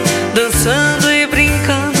tocam, dançando e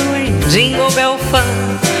brincando em Jingle Bell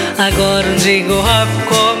Fun. Agora um jingle hop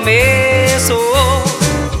começou.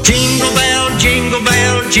 Jingle bell, jingle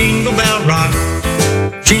bell, jingle bell rock.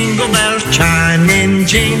 Jingle bells chime in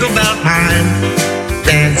Jingle Bell time,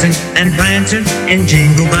 dancing and prancing in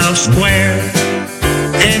Jingle Bell Square,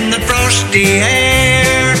 in the frosty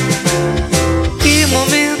air. Que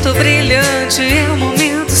momento brilhante, é o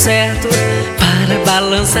momento certo para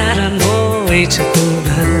balançar a noite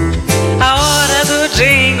toda. A hora do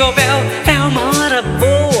Jingle Bell é uma hora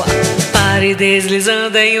boa para ir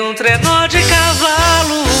deslizando em um trenó de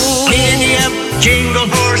cavalo. Giddy up, jingle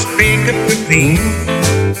horse, pick up the theme,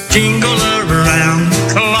 jingle around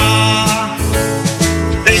the clock.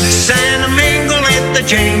 Mix and mingle at the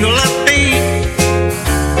jingle up beat.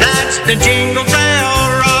 That's the Jingle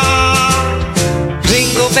Bell Rock.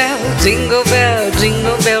 Jingle bell, jingle bell,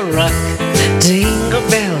 jingle bell rock. Jingle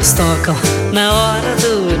bells tocam na hora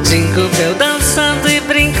do Jingle Bell, dançando e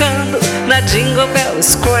brincando na Jingle Bell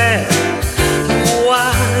Square. O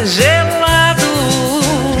ar gelado.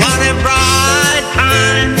 What a bright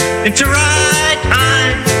time, it's a right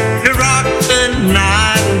time to rock the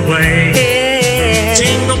night away. Yeah.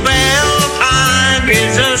 Jingle bell time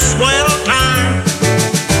is a swell time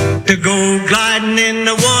to go gliding in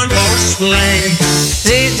the one-horse sleigh.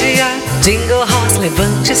 Jingle horse,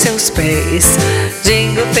 levante seus pés.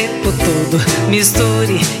 Jingle o tempo todo,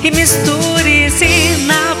 misture e misture-se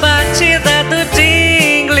na batida do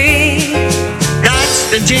jingling. That's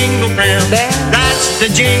the Jingle Bell, that's the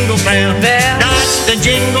Jingle Bell, that's the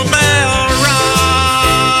Jingle Bell Rock.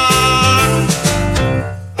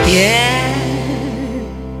 Yeah.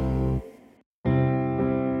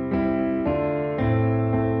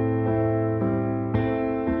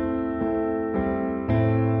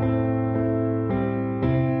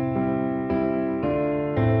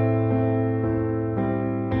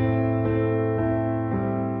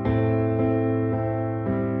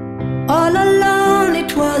 All alone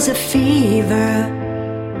it was a fever,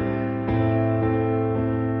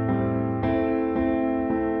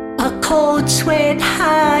 a cold sweat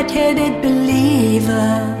hard-headed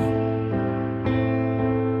believer.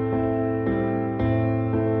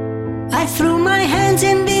 I threw my hands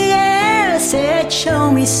in the air, said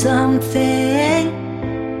show me something.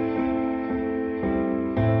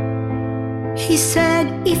 He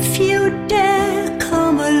said if you dare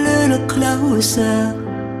come a little closer.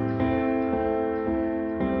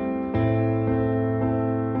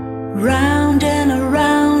 Round and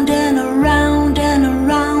around and around and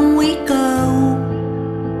around we go.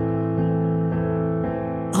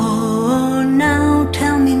 Oh, now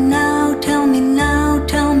tell me now, tell me now,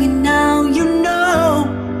 tell me now, you know.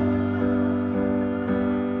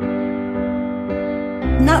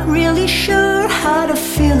 Not really sure how to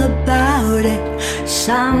feel about it.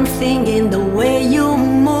 Something in the way you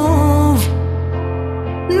move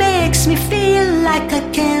makes me feel like I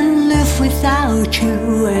can't live without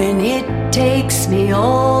you, and it takes me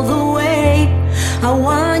all the way. I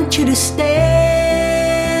want you to stay.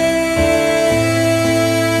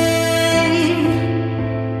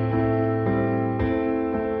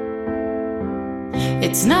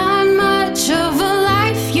 It's not much of a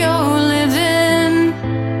life you're living.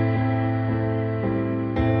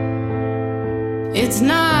 It's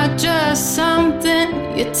not just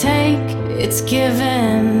something you take, it's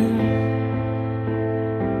given.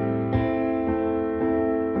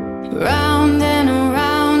 Round and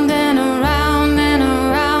around and around and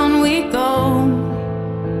around we go.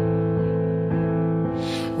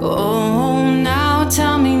 Oh, now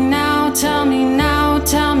tell me now, tell me now,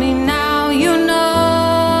 tell me now, you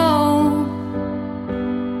know.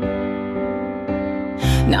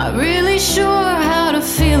 Not really sure how to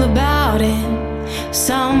feel about it.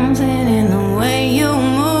 Something in the way you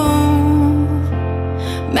move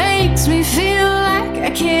makes me feel like I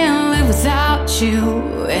can't live without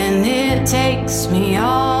you, and it takes me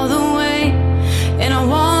all the way, and I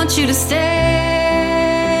want you to stay.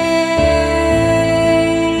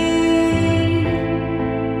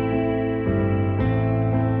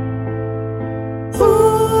 Ooh,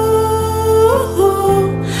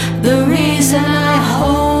 the reason I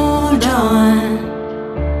hold on.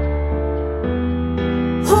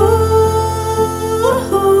 Ooh,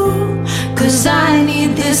 'cause I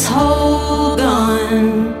need this hold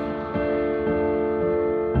on.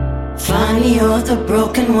 Funny, you're the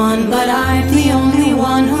broken one, but I'm the only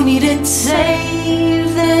one who needed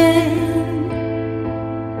saving.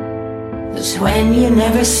 'Cause when you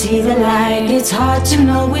never see the light, it's hard to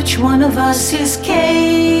know which one of us is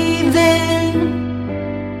caving.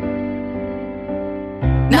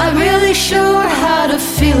 Not really sure how to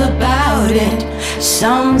feel about it.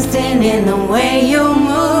 Something in the way you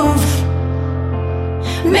move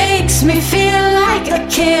makes me feel like I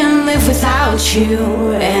can't live without you,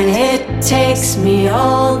 and it takes me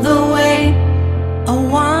all the way. I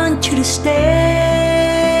want you to stay.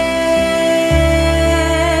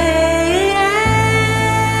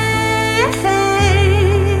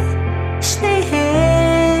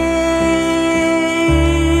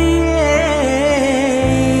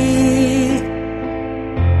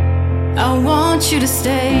 You to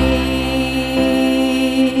stay.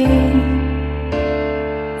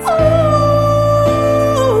 Ooh.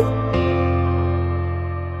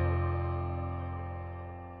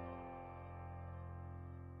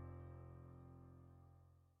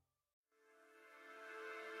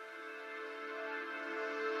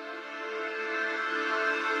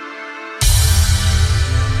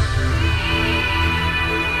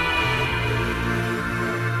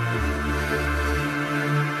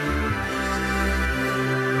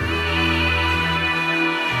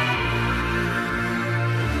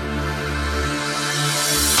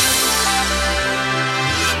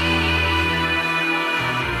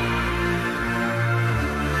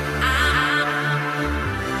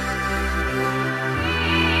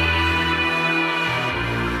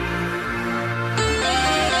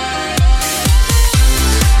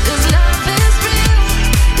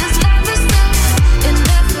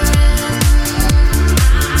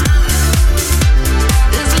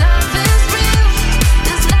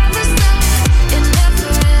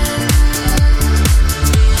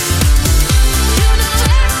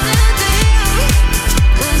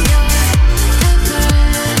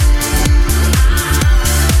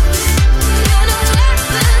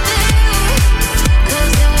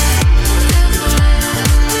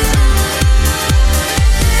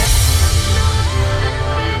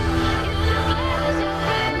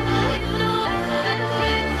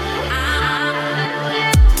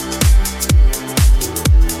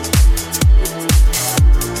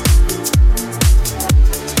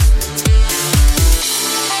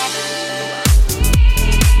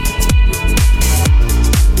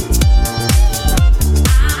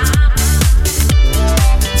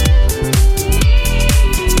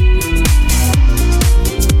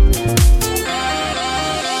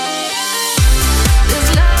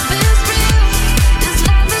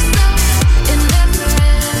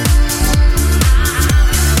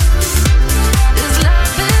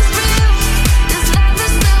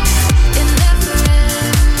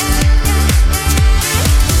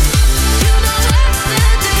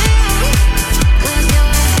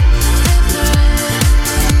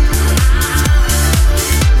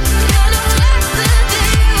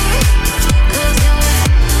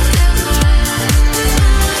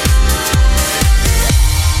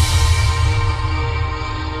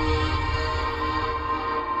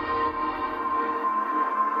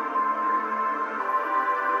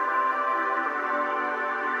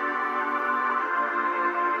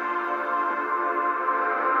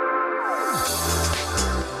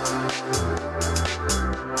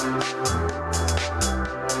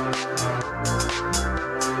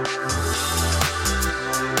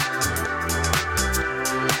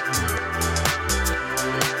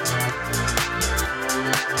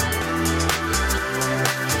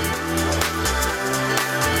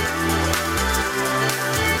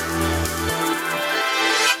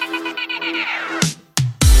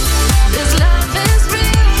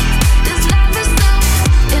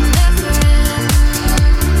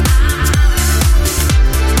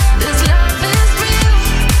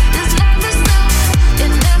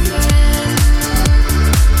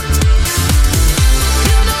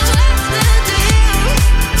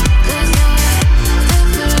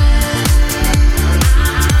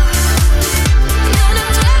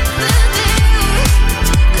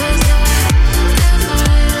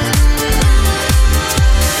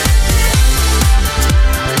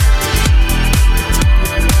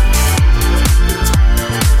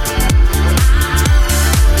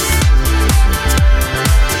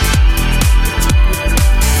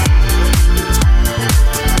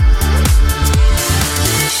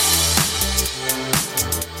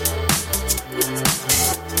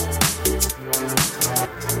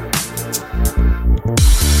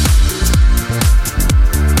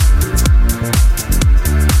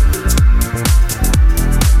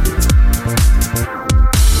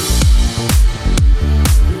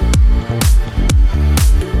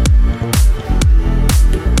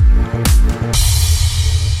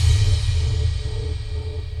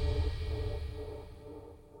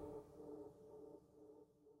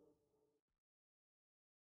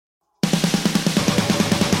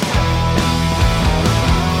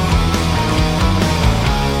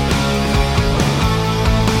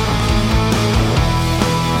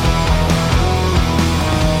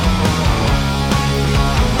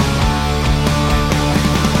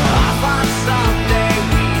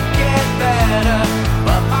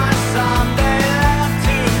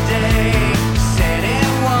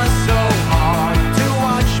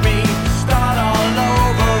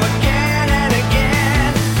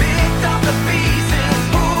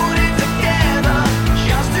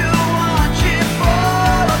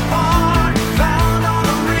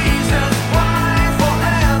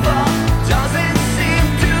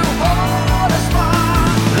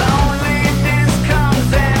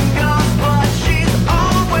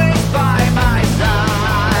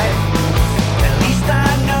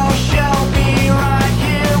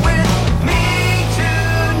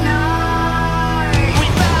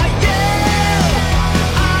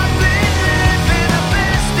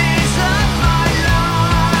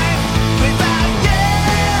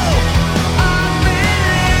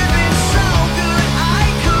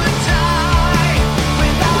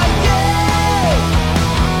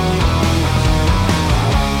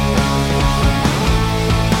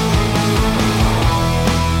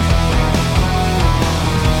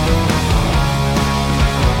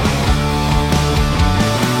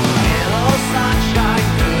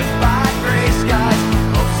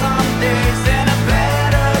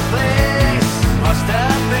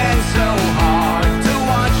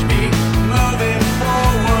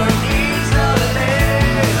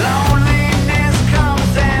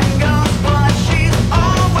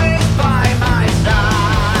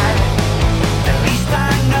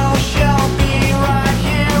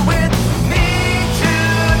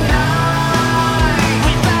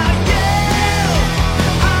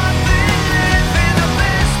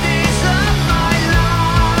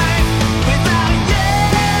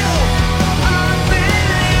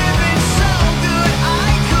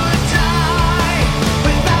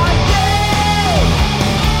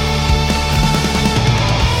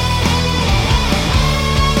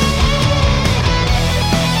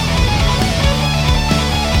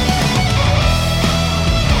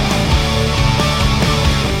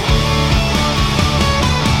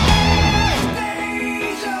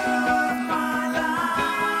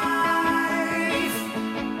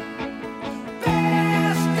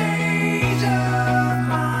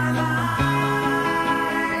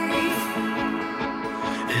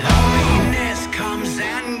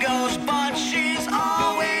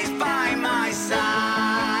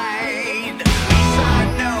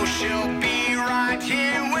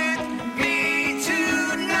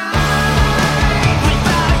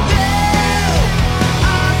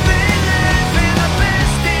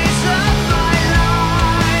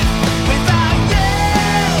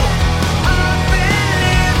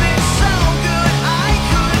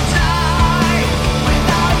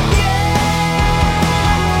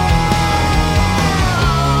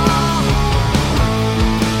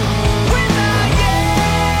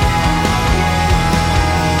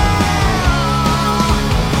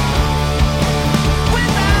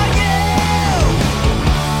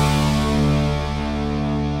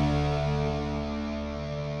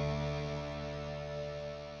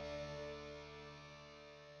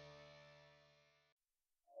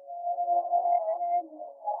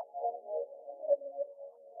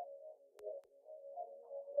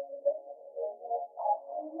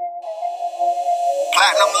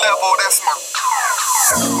 platinum level, that's my.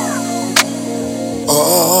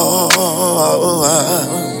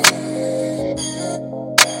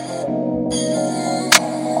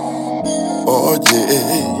 Oh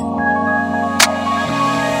yeah,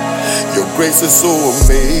 your grace is so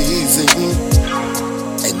amazing,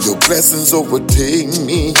 and your blessings overtake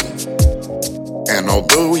me. And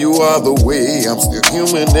although you are the way, I'm still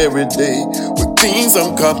human every day with things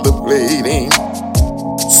I'm contemplating.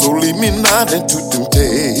 So lead me not into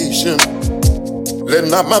temptation. Let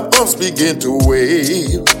not my thoughts begin to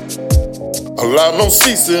wave. Allow no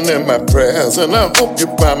ceasing in my prayers, and I hope you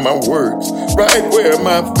find my words right where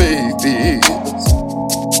my faith is.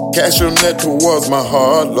 Cast your net towards my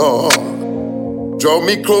heart, Lord. Draw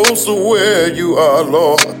me close to where you are,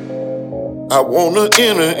 Lord. I wanna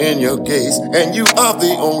enter in your gates, and you are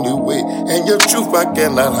the only way, and your truth I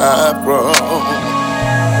cannot hide from.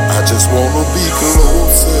 I just wanna be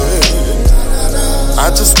closer. I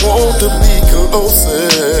just want to be closer.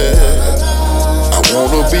 I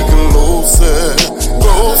wanna be closer,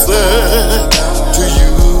 closer to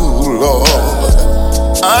you, Lord.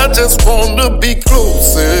 I just wanna be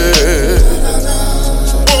closer.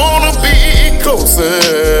 Wanna be closer.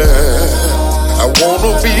 I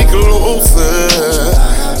wanna be closer,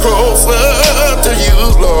 closer to you,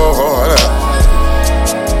 Lord.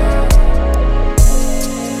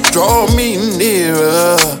 Draw me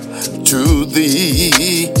nearer to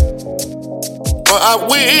thee, for I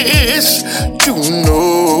wish to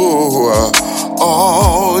know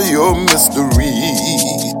all your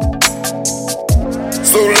mysteries.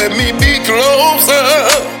 So let me be closer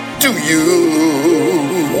to you.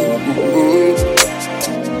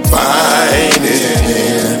 Finding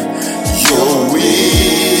your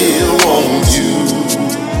will on you.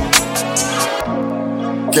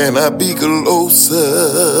 Can I be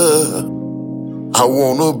closer? I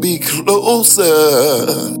wanna be closer.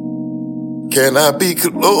 Can I be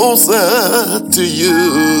closer to you?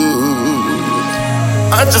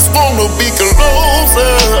 I just wanna be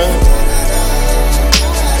closer.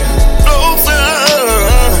 Closer.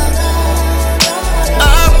 I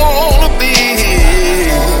wanna be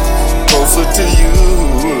closer to you,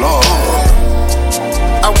 Lord.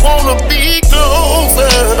 I wanna be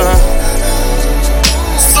closer,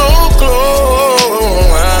 so close.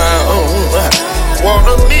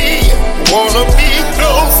 Wanna be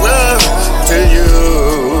closer to you.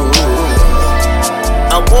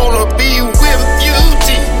 I wanna be with you,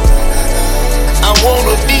 Jesus. I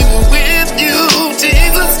wanna be with you,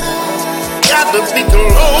 Jesus. Got to be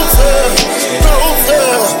closer, closer,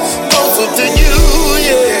 closer to you,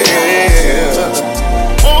 yeah.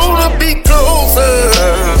 Wanna be closer.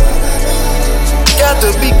 Got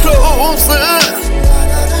to be closer.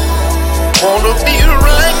 Wanna be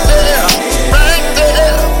right there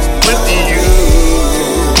with you.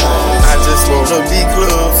 I just wanna be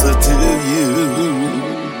closer to you.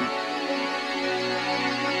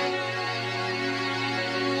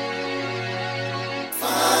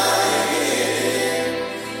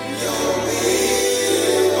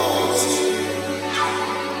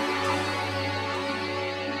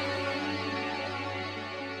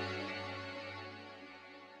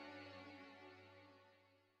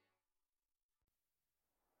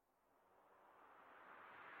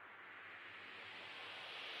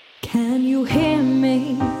 Can you hear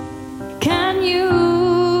me?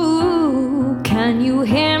 Can you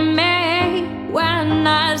hear me when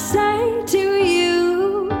I say to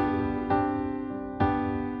you,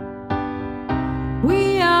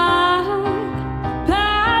 we are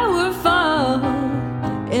powerful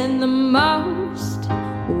in the most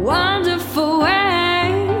wonderful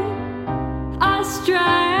way. Our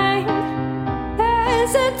strength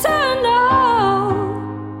is eternal,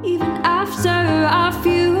 even after our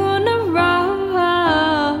funeral.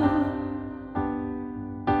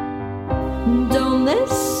 Don't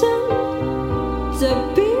listen to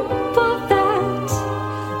people that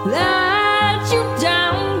let you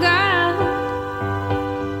down, girl.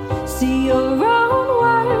 See your own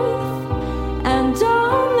worth and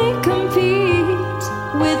only compete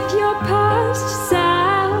with your past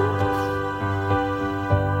self.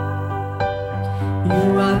 You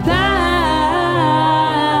are powerful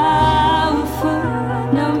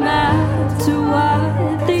no matter what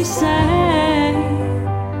they say.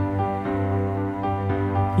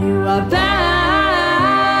 You are powerful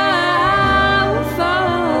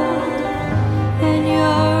in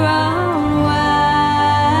your own way.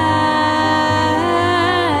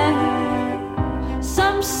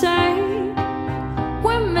 Some say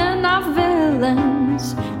women are villains,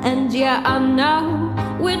 and yeah, I know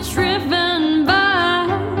we're driven,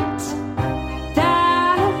 but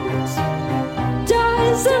that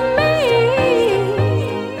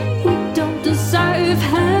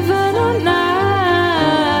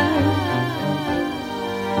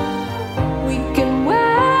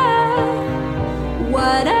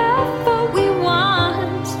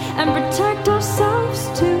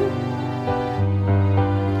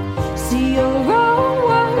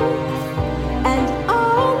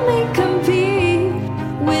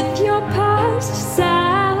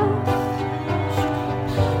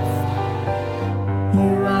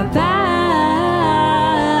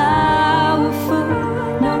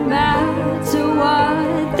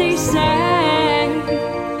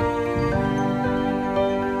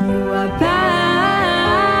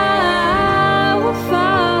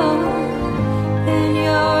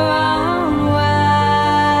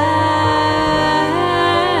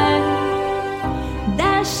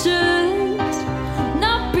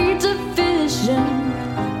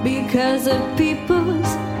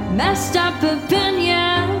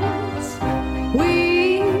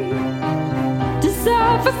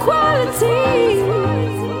of equality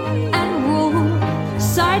and rule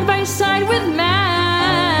side by side with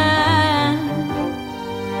man.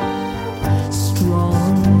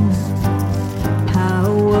 Strong,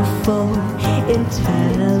 powerful,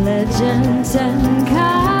 intelligent and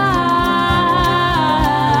kind.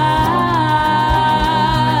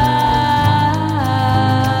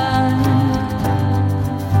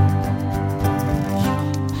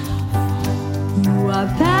 You are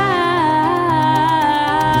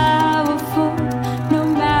powerful, no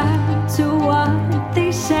matter what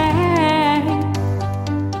they say.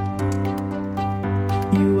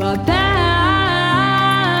 You are powerful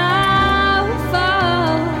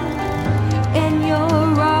in your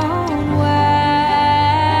own way.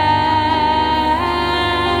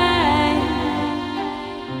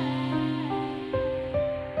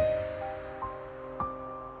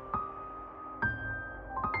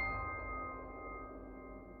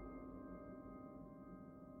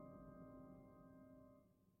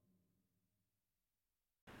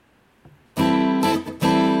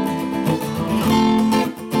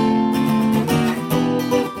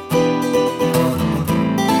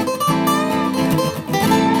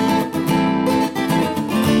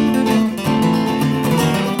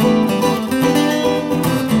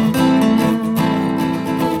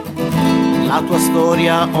 La tua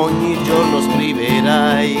storia ogni giorno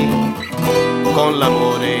scriverai, con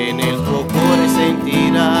l'amore nel tuo cuore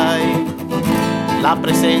sentirai, la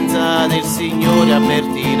presenza del Signore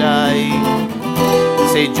avvertirai,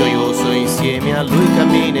 sei gioioso insieme a Lui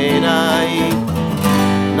camminerai,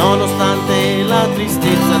 nonostante la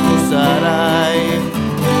tristezza tu sarai,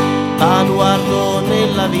 baluardo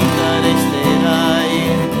nella vita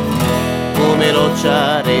resterai, come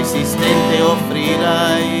roccia resistente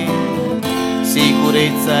offrirai,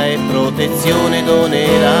 sicurezza e protezione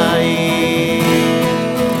donerai.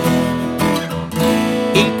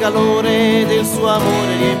 Il calore del suo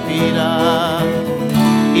amore riempirà,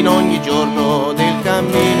 in ogni giorno del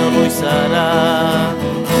cammino lui sarà,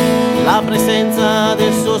 la presenza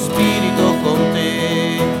del suo spirito con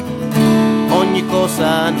te, ogni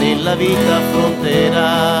cosa nella vita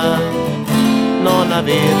affronterà, non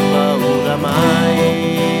aver paura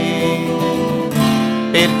mai,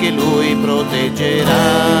 perché lui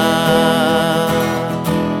proteggerà.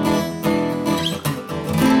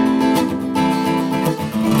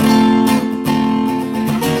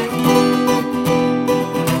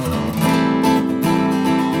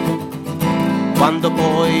 Quando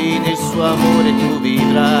poi del suo amore tu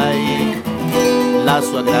vivrai, la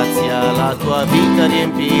sua grazia la tua vita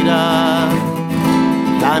riempirà,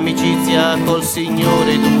 l'amicizia col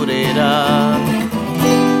Signore durerà,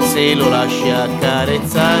 se lo lasci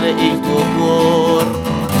accarezzare il tuo cuore,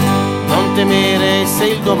 non temere se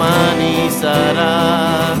il domani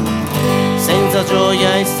sarà senza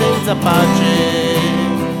gioia e senza pace,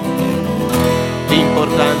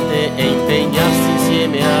 l'importante è impegnarsi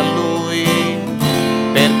insieme a Lui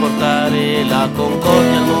per portare la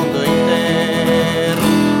concordia al mondo intero.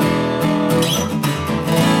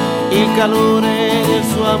 Il calore del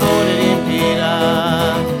suo amore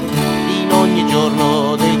riempirà, in ogni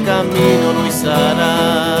giorno del cammino lui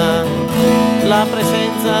sarà, la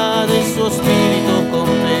presenza del suo spirito con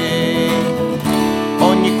te,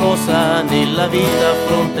 ogni cosa nella vita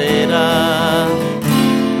affronterà,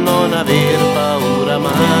 non aver paura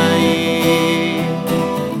mai,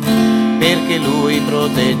 perché lui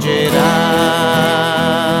proteggerà.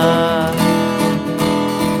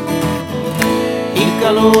 Il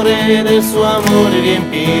calore del suo amore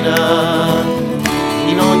riempirà,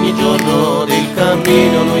 in ogni giorno del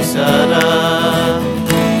cammino lui sarà,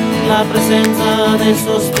 la presenza del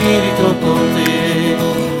suo spirito con te,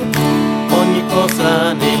 ogni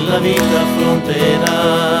cosa nella vita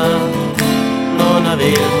affronterà, non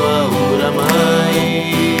aver paura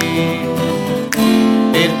mai,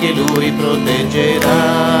 perché lui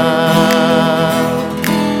proteggerà.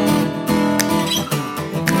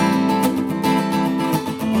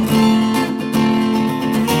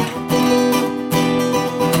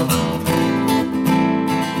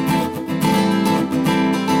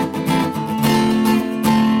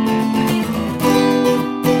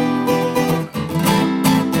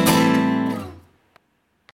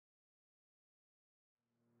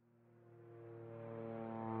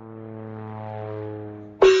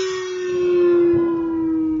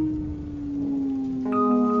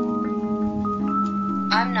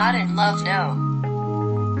 I'm not in love, no.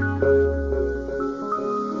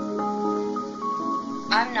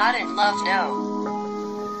 I'm not in love, no.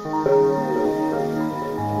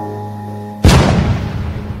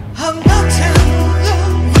 I'm not in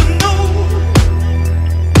love, no.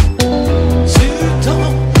 So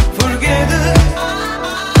don't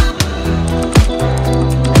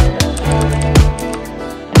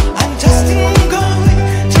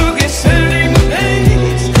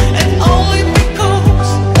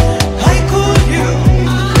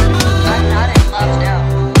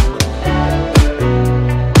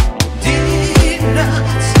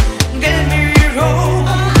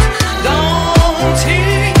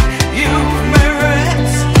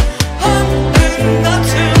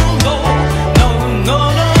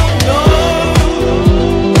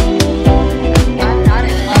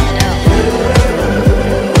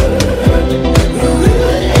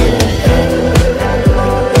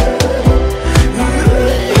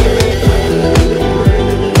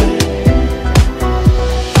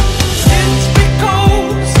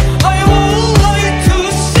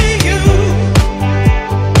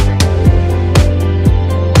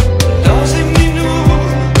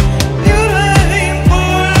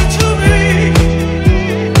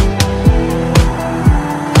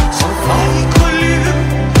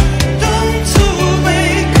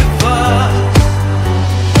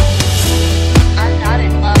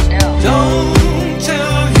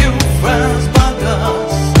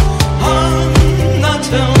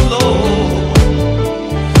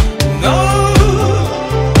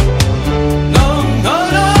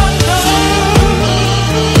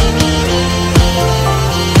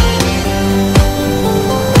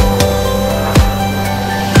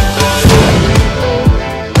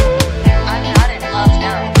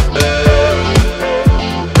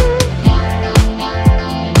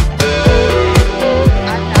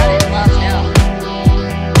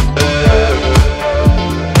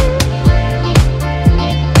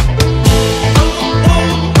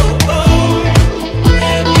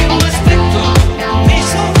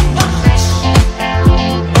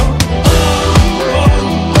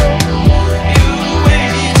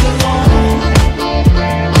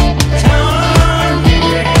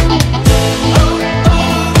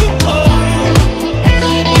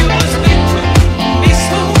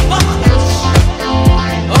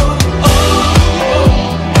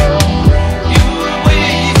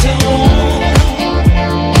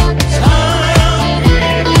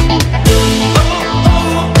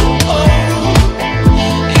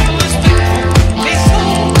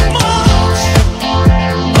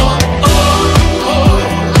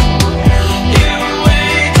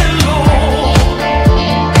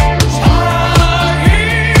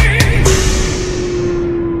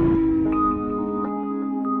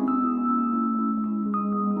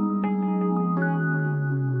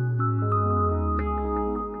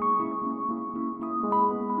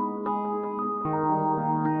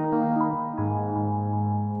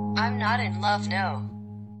in love, no.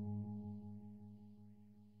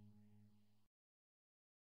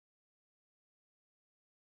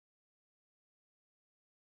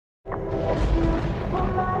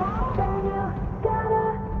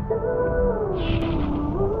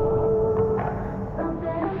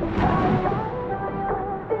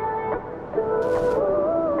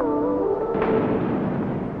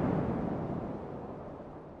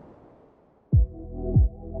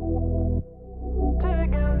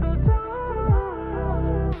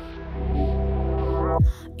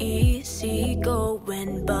 Easy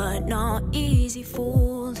going, but not easy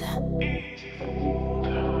fooled.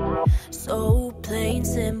 So plain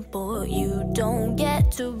simple, you don't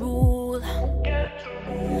get to rule.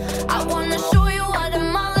 I wanna show you what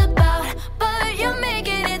I'm all about, but you're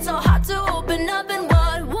making it so hard to open up. And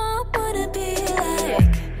what would it be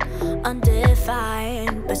like?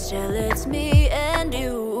 Undefined, but still it's me and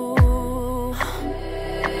you.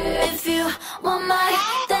 If you want my,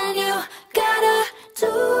 then you gotta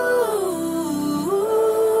do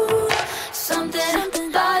something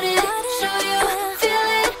about it. Show you feel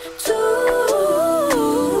it too.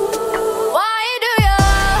 Why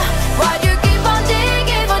do you keep on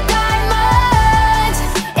digging for diamonds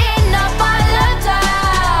in a pile of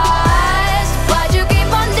dice? Why do you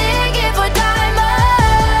keep on digging for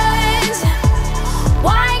diamonds?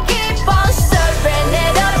 Why keep on stirring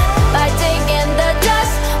it up by taking the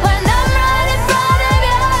dust when I'm right in front of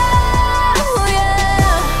you?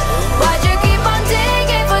 Yeah. Why'd you keep on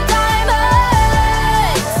digging for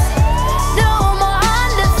diamonds? No more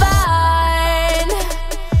undefined.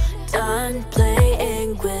 Done playing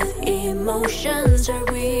with emotions, are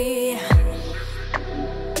we?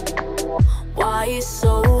 Why it's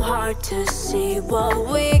so hard to see what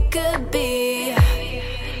we could be?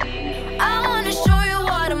 I wanna show you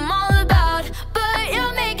what I'm all about, but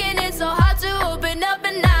you're making it so hard to open up.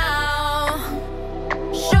 And now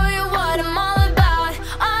show you what I'm all about.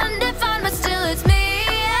 Undefined, but still it's me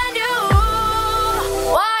and you.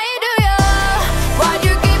 Why do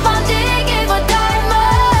you keep on digging for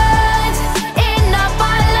diamonds in a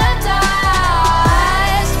pile of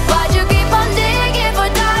dice? Why'd you keep on digging for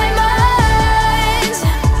diamonds?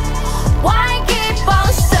 Why keep on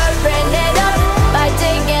stirring it up by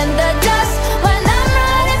taking the dust when I'm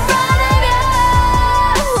right in front of you?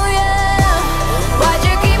 Yeah. Why'd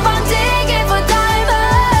you keep on digging for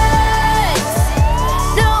diamonds?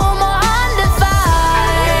 No more undefined.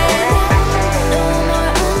 No more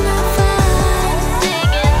undefined.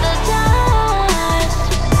 Digging the dust.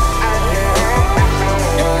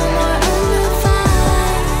 No more undefined.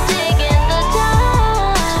 Digging the dust.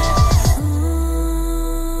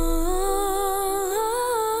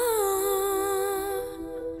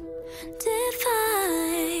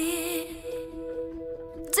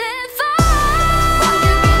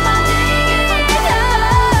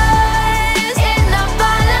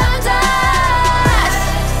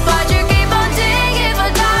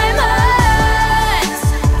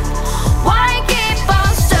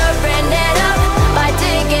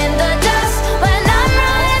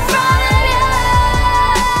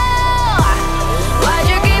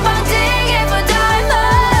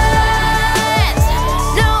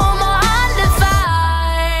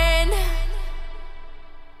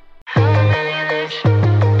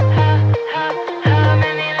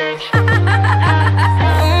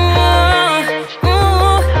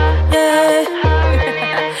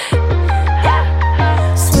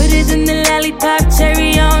 Sweeter than the lollipop,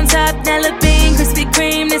 cherry on top, Nella bean, Krispy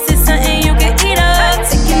Kreme. This is something you can eat up.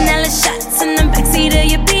 Taking Nella shots in the backseat of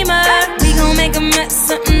your Beamer. We gon' make a mess,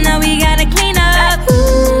 something that we gotta clean up.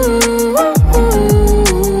 Ooh, ooh.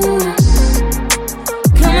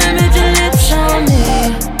 Come and put your lips on me.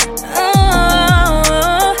 Oh.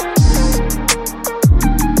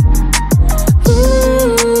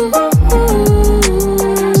 Ooh, ooh.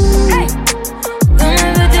 Hey. Come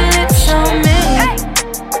and put your lips on me.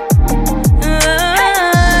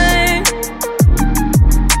 Hey.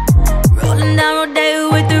 Rolling down Rodeo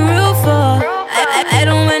with the roof off. I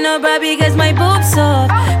don't wear no bra because my boobs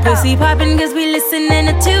soft. Pussy popping cause we listening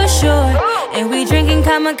to Too Short. And we drinking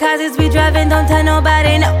kamikazes, we driving, don't tell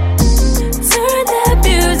nobody no. Turn that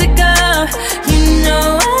music up. You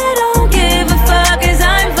know I don't give a fuck cause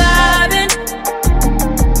I'm vibing.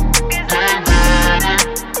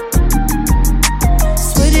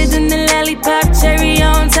 Sweeter than the lollipop, cherry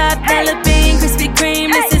on top, Nella bean, Krispy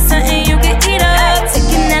Kreme. This is something you can eat up.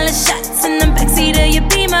 Taking Nella shots in the backseat of your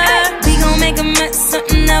Beamer. We gon' make a mess,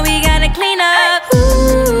 something that we gotta clean up. Ooh,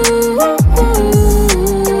 ooh.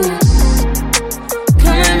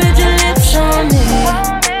 Come and put your lips on me.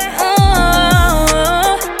 Oh.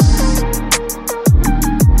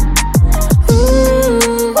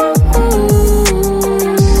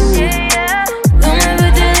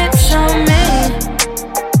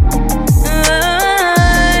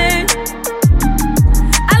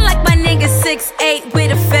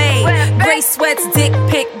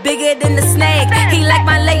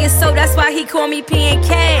 call me P and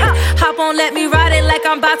K. Hop on, let me ride it like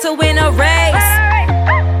I'm about to win a race.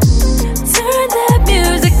 Turn that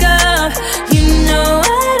music up. You know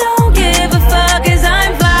I don't give a fuck, 'cause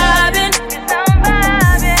I'm vibing.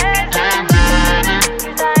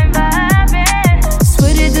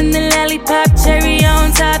 Sweeter than the lollipop, cherry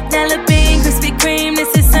on top, Nella bean, Krispy Kreme.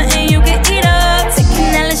 This is something you can eat up.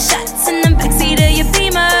 Taking Nella shots in the backseat of your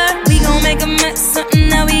Beamer. We gon' make a mess, something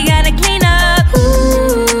that we gotta clean up.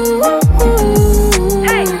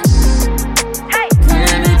 Hey, hey, come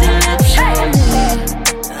on, baby, let's show me.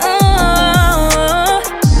 Oh,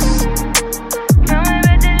 come on,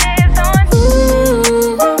 baby, let's on.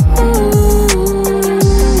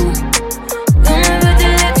 Come on, baby,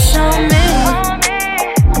 let's show me.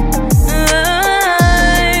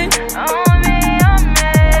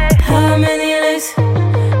 How many legs?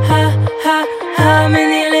 How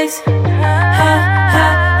many legs?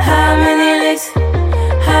 How many legs?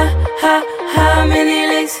 How many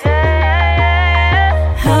legs?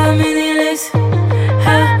 How many legs?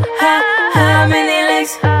 How many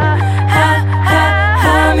legs?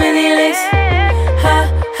 How many legs?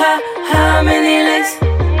 How many legs?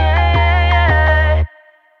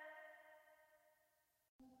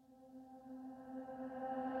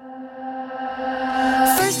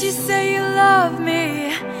 First you say you love me,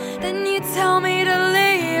 then you tell me to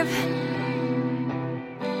leave.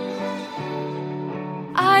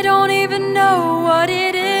 I don't even know what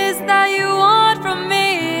it is that you want from me.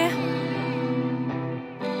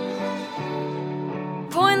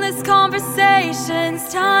 Pointless conversations,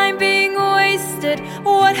 time being wasted.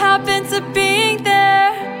 What happened to being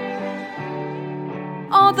there?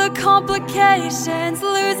 All the complications,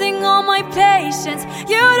 losing all my patience.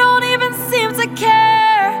 You don't even seem to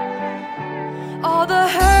care. All the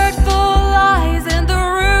hurtful lies and the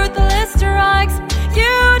ruthless strikes.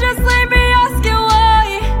 You just leave me asking why.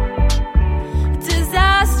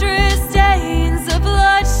 Disastrous stains of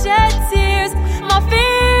bloodshed tears. My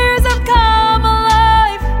fears have come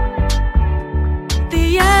alive. The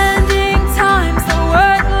ending times, the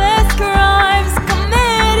worthless crimes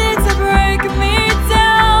committed to break me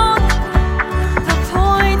down. The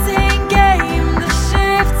pointing game, the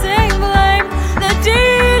shifting blame. The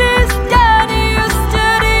deed is done, you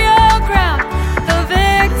stood your ground. The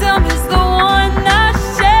victim is the one that's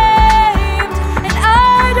shamed, and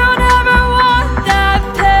I don't ever want that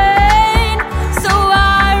pain. So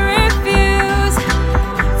I refuse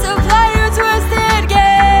to play your twisted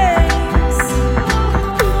games.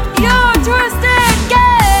 Your twisted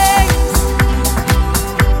games.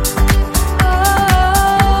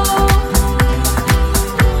 Oh,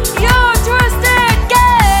 your twisted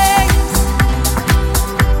games.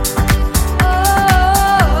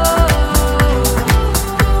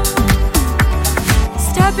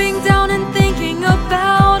 Stepping down and thinking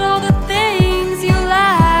about all the things you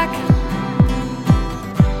lack.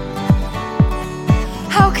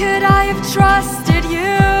 How could I have trusted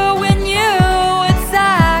you when you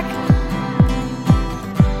attack?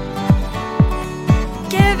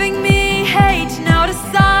 Giving me hate, now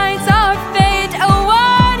decides our fate. Oh,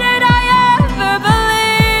 why did I ever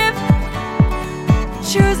believe?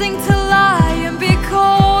 Choosing to lie and be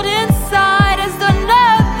cold inside has done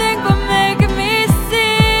nothing but make me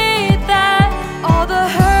see that all the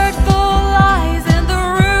hurtful lies and the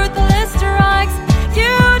ruthless strikes.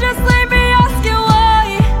 You just leave me asking why.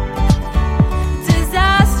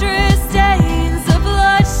 Disastrous stains of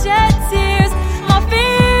bloodshed tears. My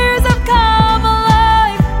fears have come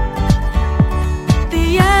alive. The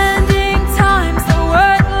ending times, the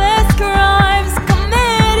worthless crimes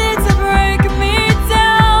committed to break me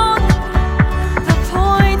down.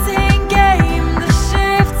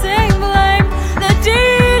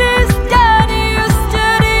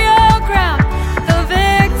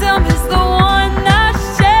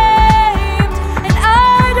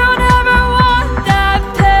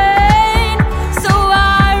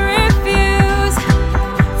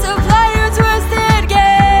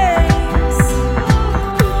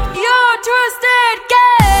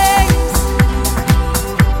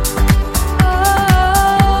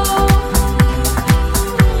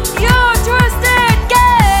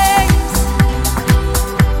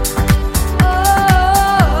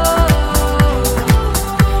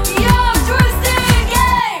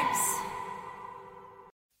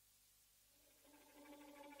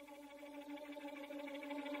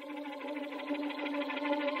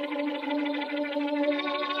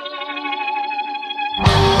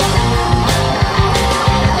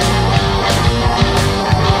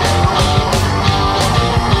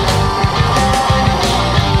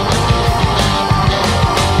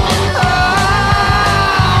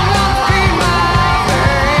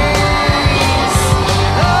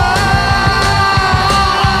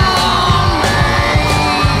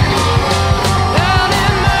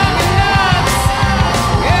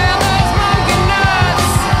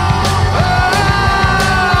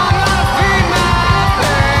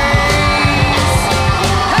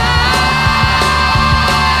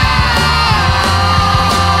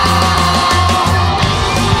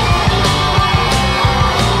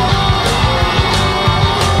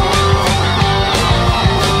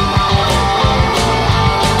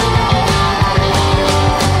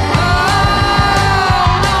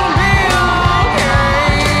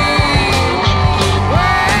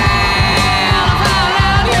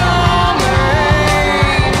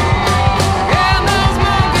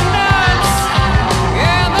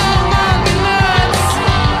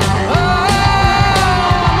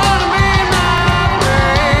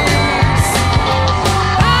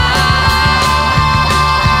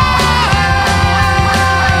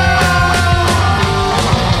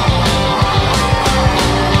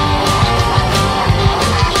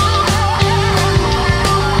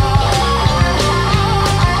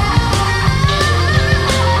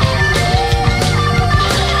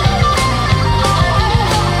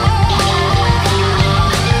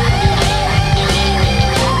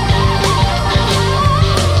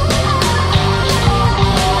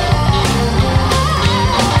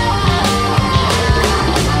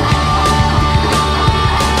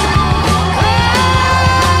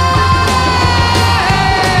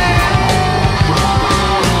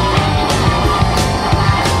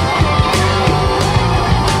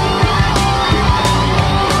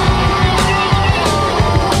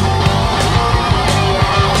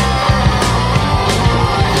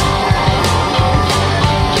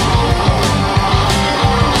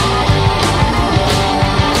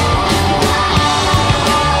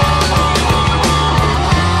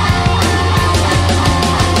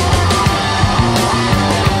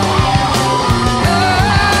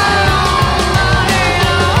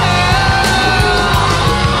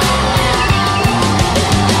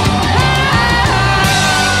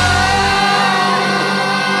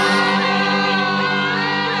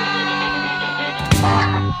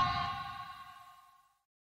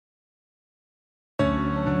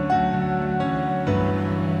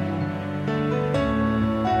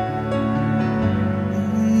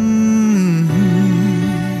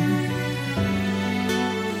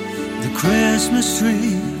 Christmas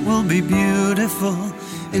tree will be beautiful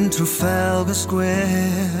in Trafalgar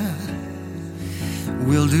Square.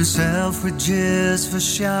 We'll do Selfridges for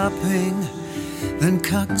shopping, then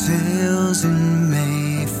cocktails in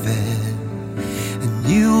Mayfair. And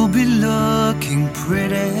you'll be looking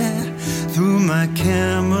pretty through my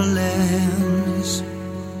camera lens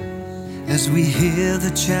as we hear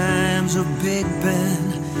the chimes of Big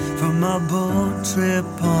Ben from our boat trip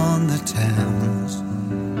on the Thames.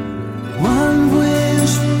 One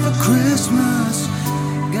wish for Christmas,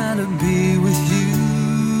 gotta be with you.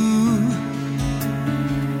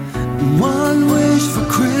 One wish for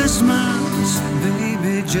Christmas,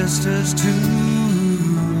 baby, just us two.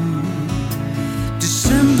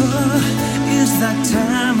 December is that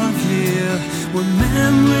time of year when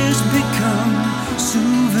memories become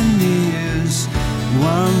souvenirs.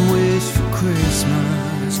 One wish for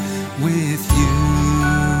Christmas with you.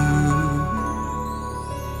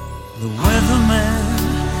 The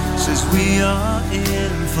weatherman says we are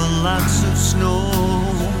in for lots of snow.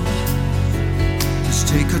 Just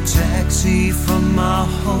take a taxi from our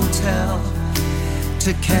hotel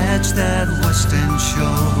to catch that West End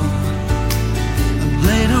show. And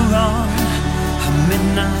later on, a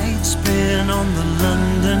midnight spin on the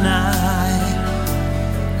London Eye.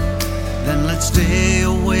 Then let's stay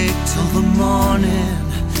awake till the morning,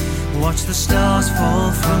 watch the stars fall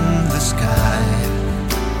from the sky.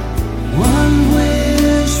 One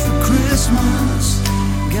wish for Christmas,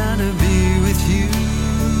 gotta be with you.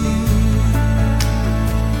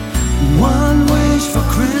 One wish for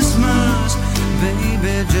Christmas,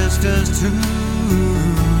 baby, just us two.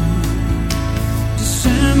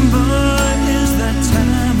 December is that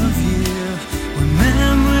time of year when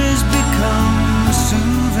memories become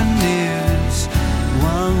souvenirs.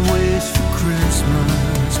 One wish for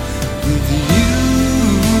Christmas with you.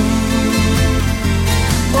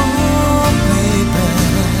 Oh, baby,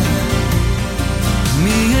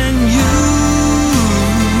 me and you.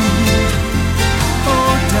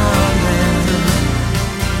 Oh, darling,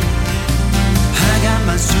 I got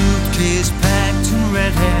my suitcase packed and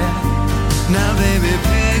ready. Now, baby,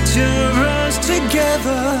 picture us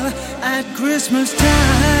together at Christmas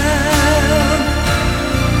time.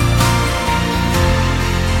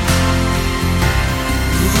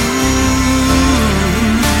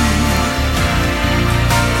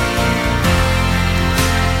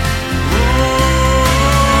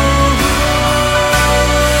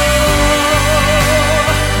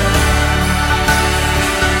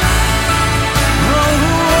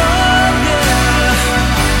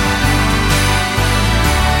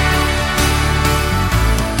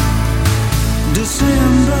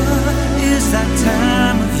 That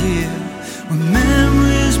time of year when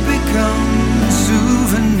memories become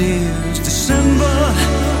souvenirs. December,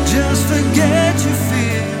 just forget your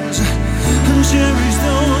fears and cherish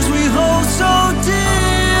those we hold so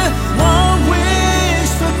dear. One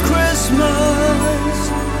wish for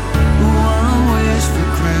Christmas, one wish for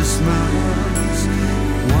Christmas,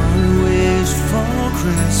 one wish for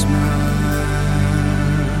Christmas.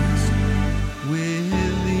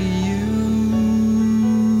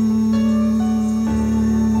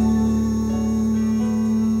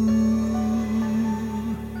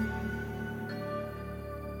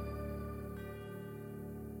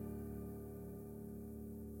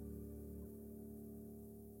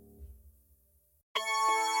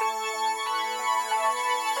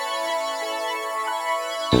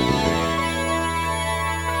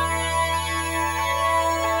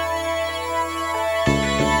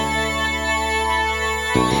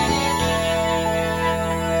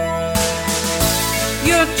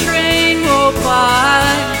 Your train rolled by,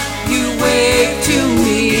 you waved to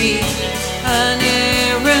me, an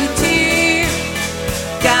errant tear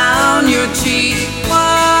down your cheek. Why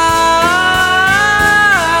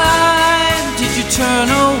did you turn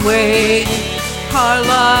away? Our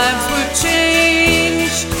lives were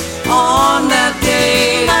changed on that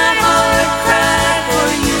day. My heart cried for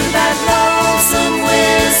you, that lonesome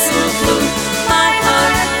whistle blew. My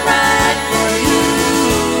heart cried for you.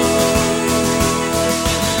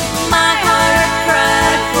 My heart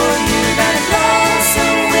cried for you, that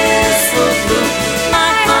lonesome whistle blew.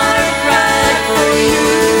 My heart cried for you.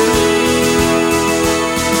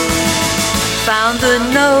 Found a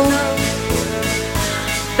note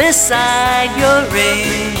beside your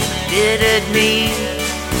ring. Did it mean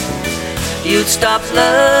you'd stop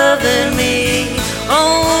loving me?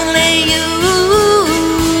 Only you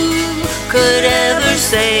could ever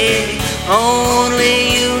say.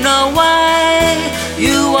 Only you know why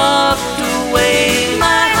you walked away.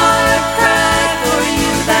 My heart cried for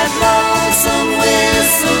you, that lonesome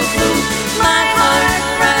whistle blew. My heart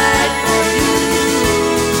cried for you,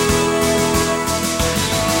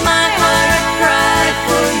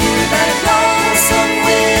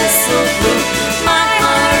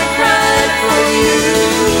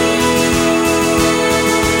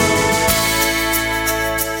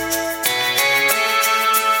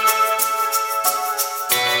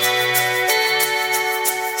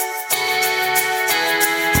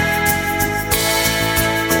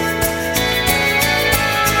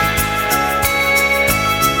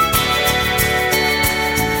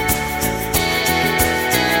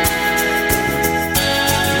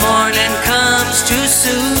 much too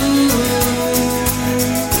soon.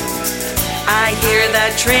 I hear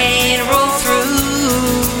that train roll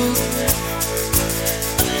through.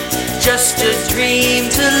 Just a dream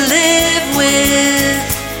to live with.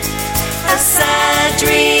 A sad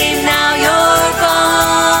dream, now you're gone.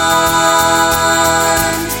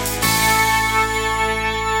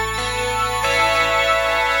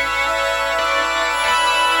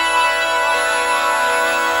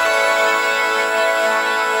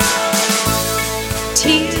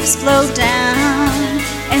 Tears flow down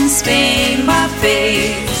and stain my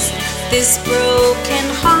face. This broken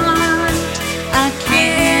heart I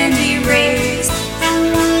can't erase. I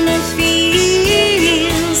wanna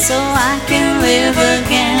feel so I can live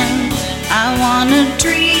again. I wanna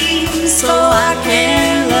dream so I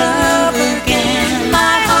can love again.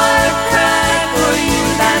 My heart cried for you,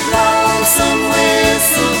 that lonesome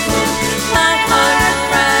whistle blew. My heart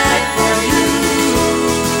cried for you.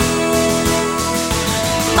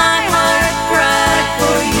 My heart cried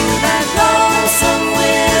for you, that lonesome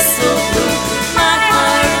whistle blew. My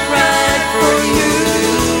heart cried for you.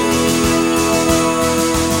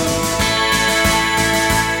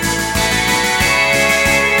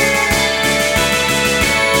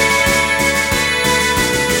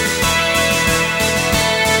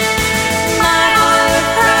 My heart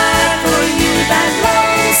cried for you, that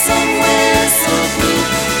lonesome whistle blew.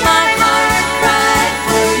 My heart cried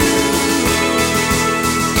for you.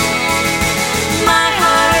 My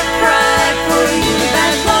heart cried for you,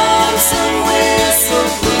 that lonesome whistle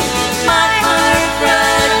blew. My heart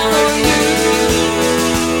cried for you.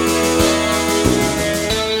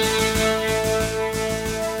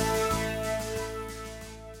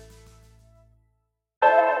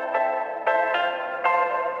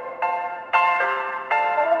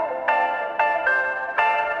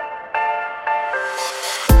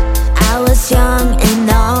 I was young and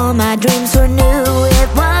all my dreams were new. It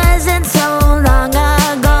wasn't so long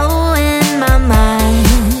ago in my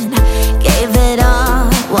mind. Gave it all,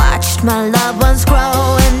 watched my loved ones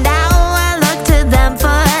grow, and now I look to them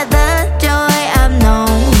for the joy I've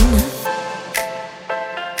known.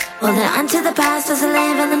 Holding on to the past as I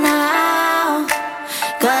live in the now,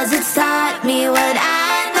 'cause it's taught me what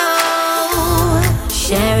I know.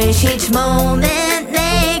 Cherish each moment,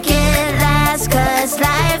 make it last, 'cause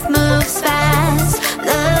life moves fast.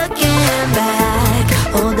 Looking back,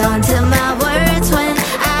 hold on to my words when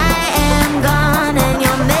I am gone, and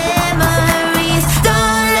your memories,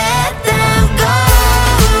 don't let them go.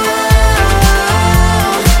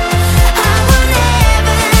 I will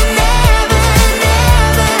never, never,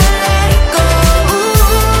 never let go.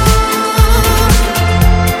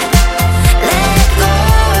 Let go,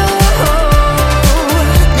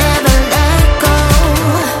 never let go.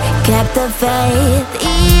 Kept the faith,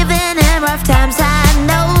 even in rough times. I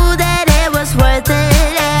know that it was worth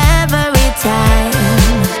it every time.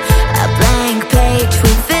 A blank page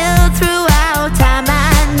we filled throughout time,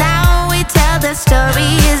 and now we tell the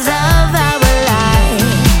stories of our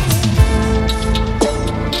lives.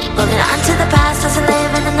 Holding on to the past as I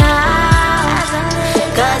live in the now,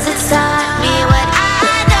 'cause it's taught me what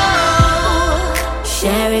I know.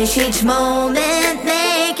 Cherish each moment,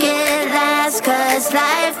 make it last, 'cause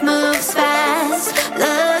life moves fast.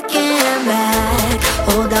 Looking back,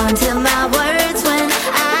 hold on to my words when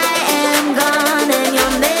I am gone, and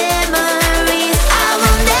your memories, I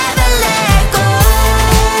will never let go.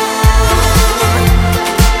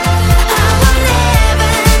 I will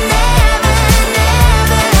never, never,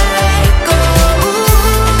 never let go.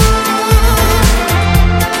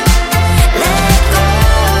 Let go,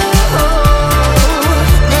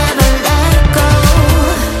 never let go.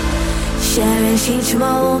 Cherish each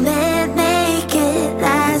moment, make it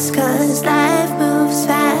last, 'cause life moves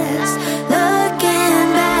fast.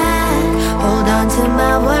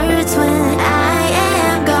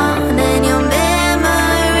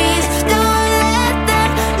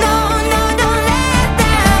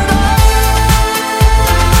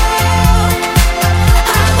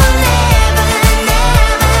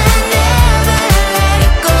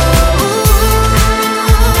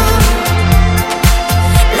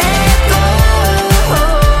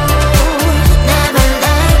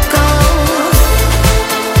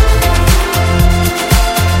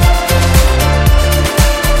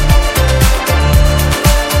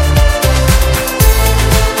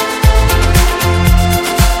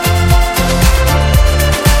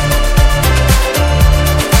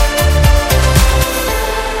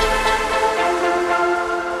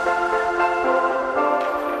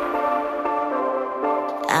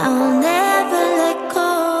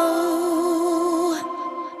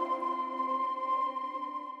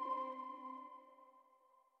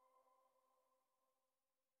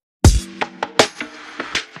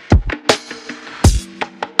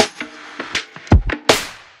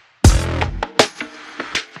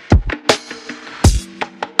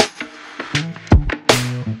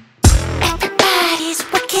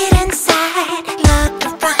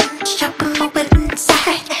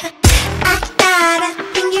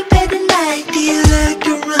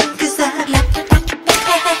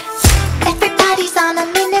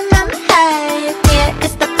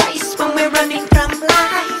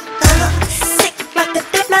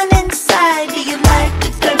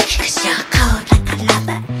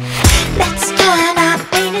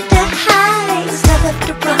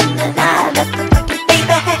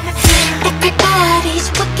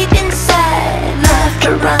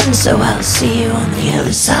 run, so I'll see you on the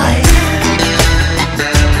other side.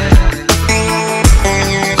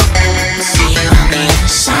 See you on the other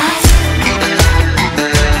side.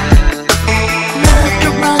 Love to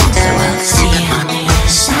run, so I'll see you on the other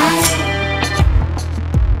side.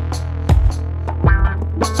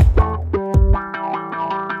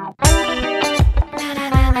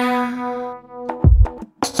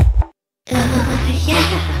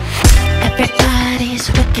 Everybody's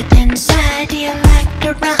wicked inside. Do you like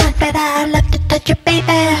to run? But I love to touch you,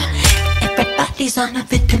 baby. Everybody's on a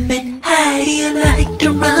vitamin high. Do you like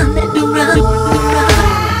to run? Let me run, run.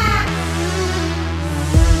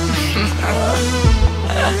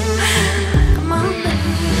 Come on,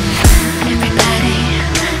 everybody,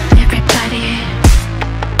 everybody.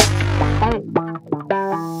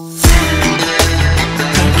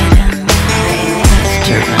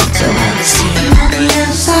 To run, so I'll see you on the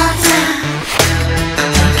other side.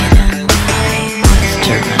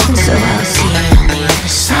 To run, so I'll see you on the other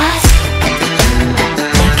side.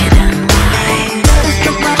 Make it unwind.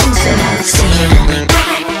 To run, so I'll see you on the other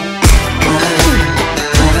side.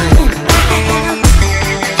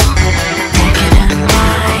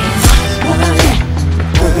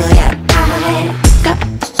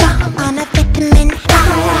 On a vitamin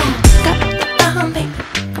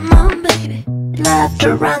come on, baby. Love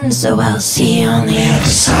to run, so I'll see you on the other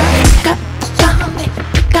side. Come on, baby,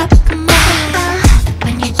 come on.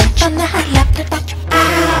 When you touch on that, I love to touch your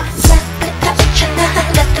ass. Love to touch on that, I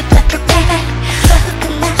love to touch your ass.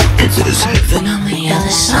 It's as heaven on the other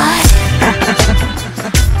side.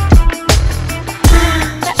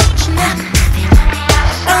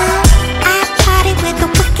 I party with the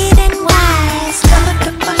wicked and wise. Love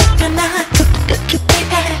to fuck and I touch you,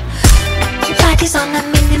 baby. Everybody's on a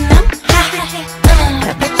minimum high.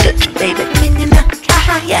 Love to touch you, baby, minimum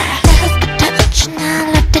high, yeah. Love to touch and I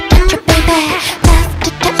love to touch you, baby. Love to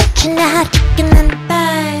touch and I chicken and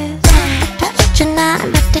thighs. Touch and I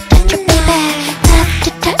love to touch you, baby. Love to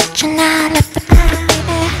touch and I love to touch you,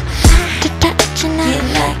 baby. To touch and I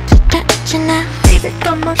like to touch and I, baby,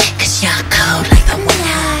 come on. 'Cause you're cold like the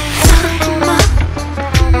winter. Come on,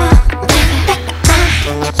 come on, baby.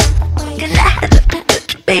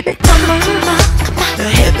 Baby, come on, come on. The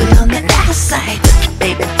heaven on the other side.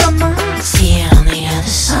 Baby, come on. See you on the other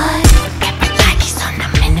side. Everybody's on a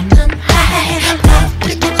minimum high. Love to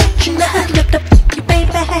touch you, love to fuck you,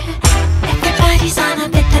 baby. Everybody's on a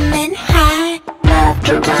vitamin high. Love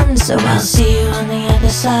to run, so I'll see you on the other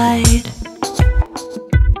side.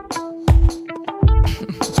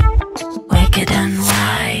 Wicked and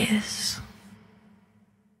wise.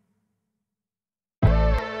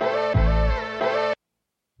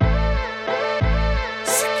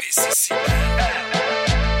 C.P.C.C.L.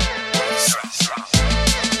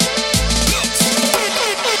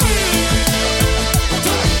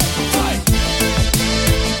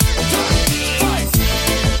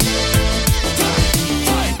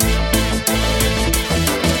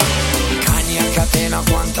 Cani a catena,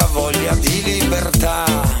 quanta voglia di libertà.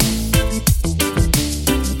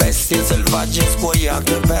 Bestie selvagge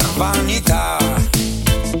scuoiate per vanità.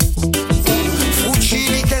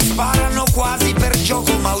 Fucili che sparano quasi per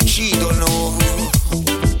gioco ma uccidono.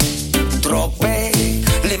 Troppe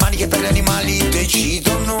le maniche per gli animali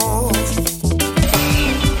decidono.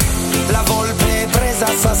 La volpe presa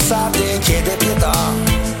a sassate chiede pietà.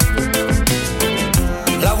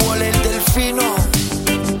 La vuole il delfino,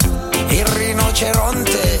 il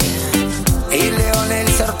rinoceronte, il leone e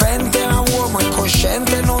il serpente. Ma uomo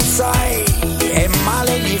incosciente non sai, e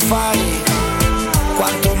male gli fai,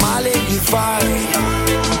 quanto male gli fai.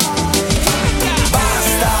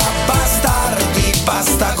 Basta, bastardi,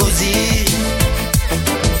 basta così.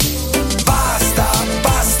 Basta,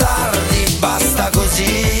 bastardi, basta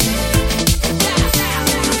così.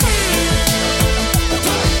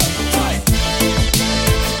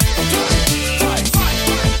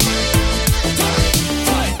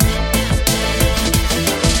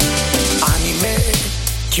 Anime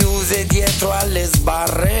chiuse dietro alle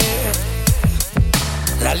sbarre.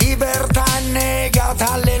 La libertà è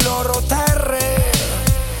negata alle loro terre.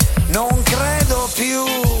 Non credo più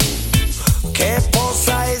che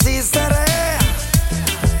possa esistere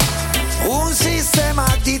un sistema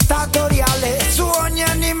dittatoriale su ogni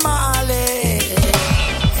animale.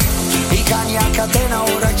 I cani a catena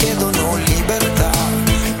ora chiedono libertà.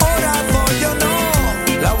 Ora vogliono,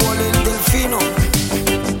 la vuole il delfino,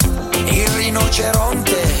 il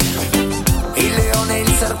rinoceronte, il leone e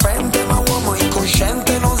il serpente. Ma uomo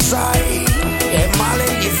incosciente non sai, e male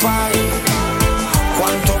gli fai,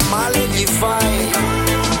 quanto male gli fai.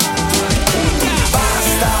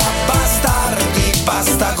 Basta, bastardi,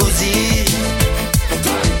 basta così.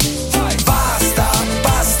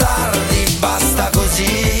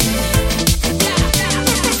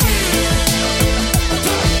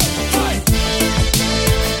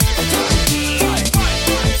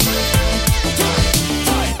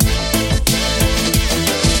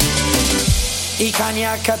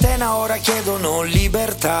 a catena ora chiedono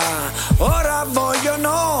libertà, ora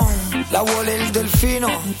vogliono, la vuole il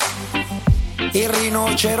delfino, il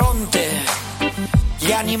rinoceronte,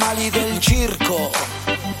 gli animali del circo,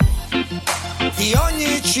 di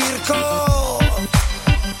ogni circo.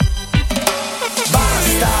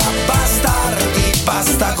 Basta, bastardi,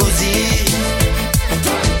 basta così.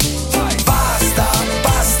 Basta,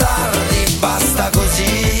 bastardi, basta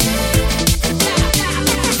così.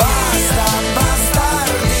 Basta,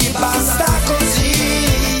 bastardi, basta così.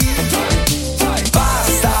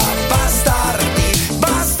 Basta, bastardi,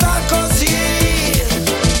 basta così.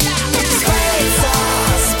 Spezza,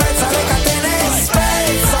 spezza le catene,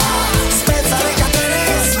 spezza, spezza le catene,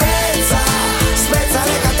 spezza, spezza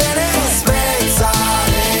le catene, spezza.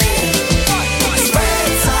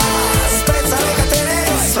 Spezza, spezza le catene,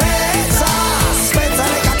 spezza, spezza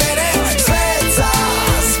le catene, spezza,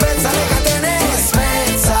 spezza le catene,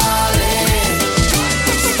 spezzale.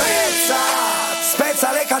 Spezza, spezza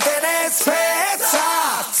le catene, spezza,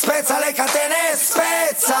 spezza le catene,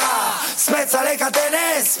 spezza, spezza le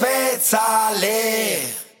catene, spezzale.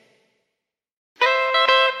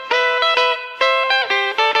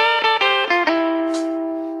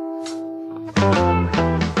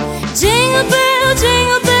 Jingle bell,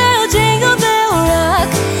 jingle bell, jingle bell rock.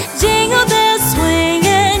 Jingle bells swing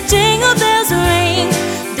and jingle bells ring.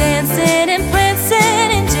 Dancing and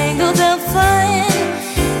prancing and jingle bell fun.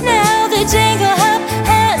 Now the jingle hop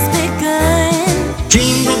has begun.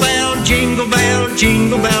 Jingle bell, jingle bell,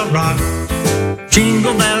 jingle bell rock.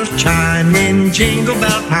 Jingle bells chime in Jingle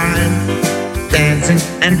Bell time. Dancing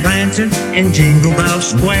and prancing in Jingle Bell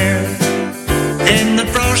Square. In the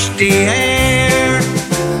frosty air.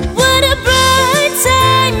 What a bright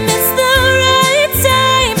time, it's the right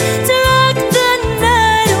time to rock the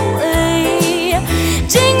night away.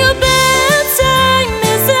 Jingle bell time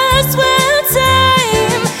is a swell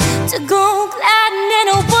time to go gliding in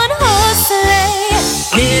a one-horse sleigh.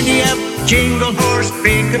 Giddy up, jingle horse,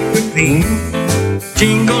 pick up the theme.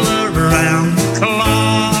 Jingle around the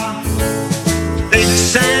clock.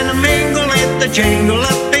 Mix and mingle at the jingle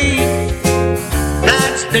up beat.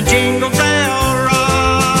 That's the Jingle Bell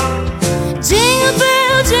Rock. Jingle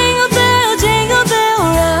bell, jingle bell, jingle bell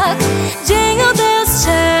rock. Jingle bells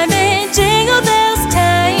chiming, jingle bells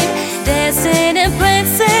time. Dancing and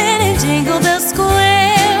prancing in Jingle Bell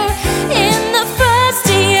Square. In the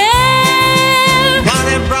frosty air. What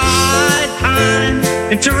a bright time,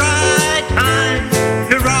 it's a right time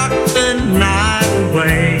to rock the night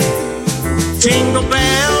away. Jingle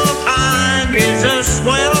bell time is a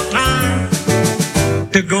swell time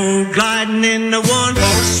to go gliding in the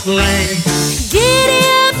one-horse sleigh. Giddy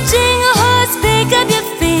up, jingle horse, pick up your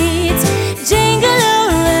feet. Jingle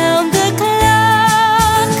around the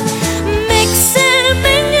clock. Mix and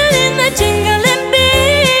mingle in the jingling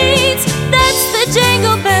beats. That's the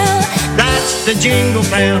jingle bell. That's the jingle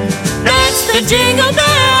bell. That's the jingle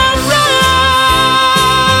bell rock.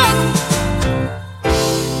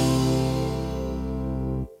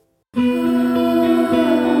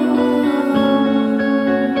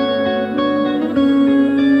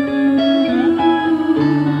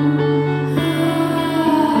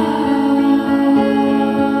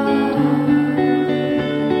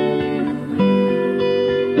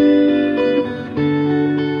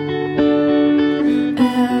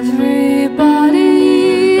 Everybody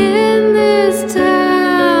in this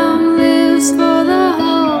town lives for the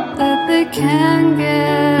hope that they can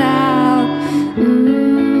get out.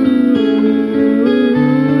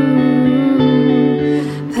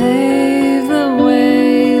 Pave the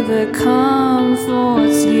way that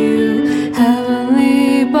comforts you.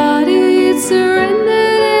 Heavenly bodies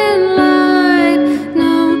surrendered in light.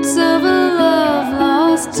 Notes of a love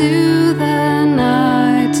lost to the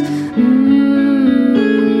night.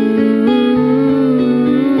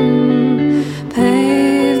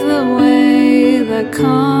 Pave the way that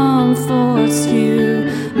comforts you.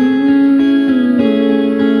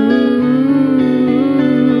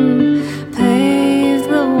 Pave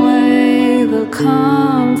the way that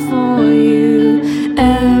comfort you.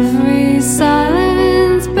 Every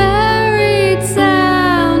silence buried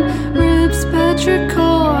sound rips petrichor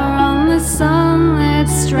on the sunlit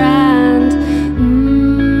strand.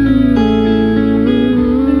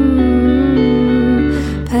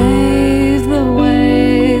 Pave the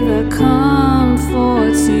way that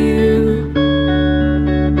comforts you.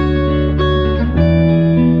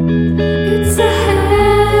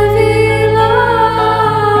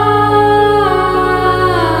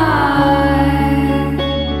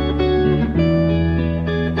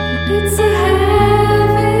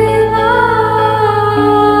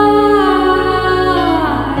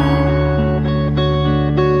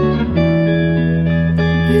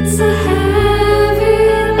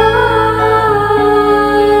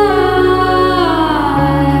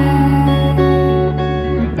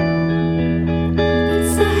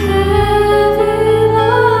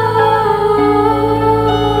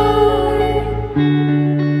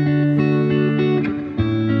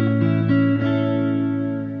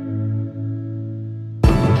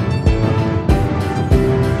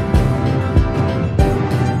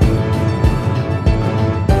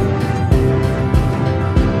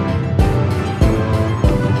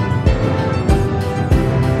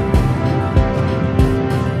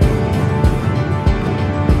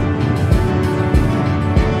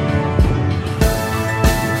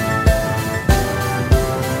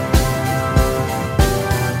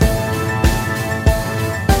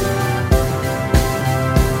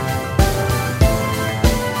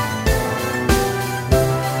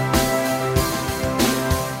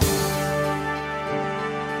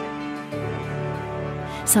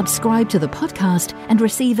 Subscribe to the podcast and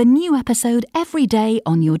receive a new episode every day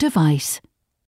on your device.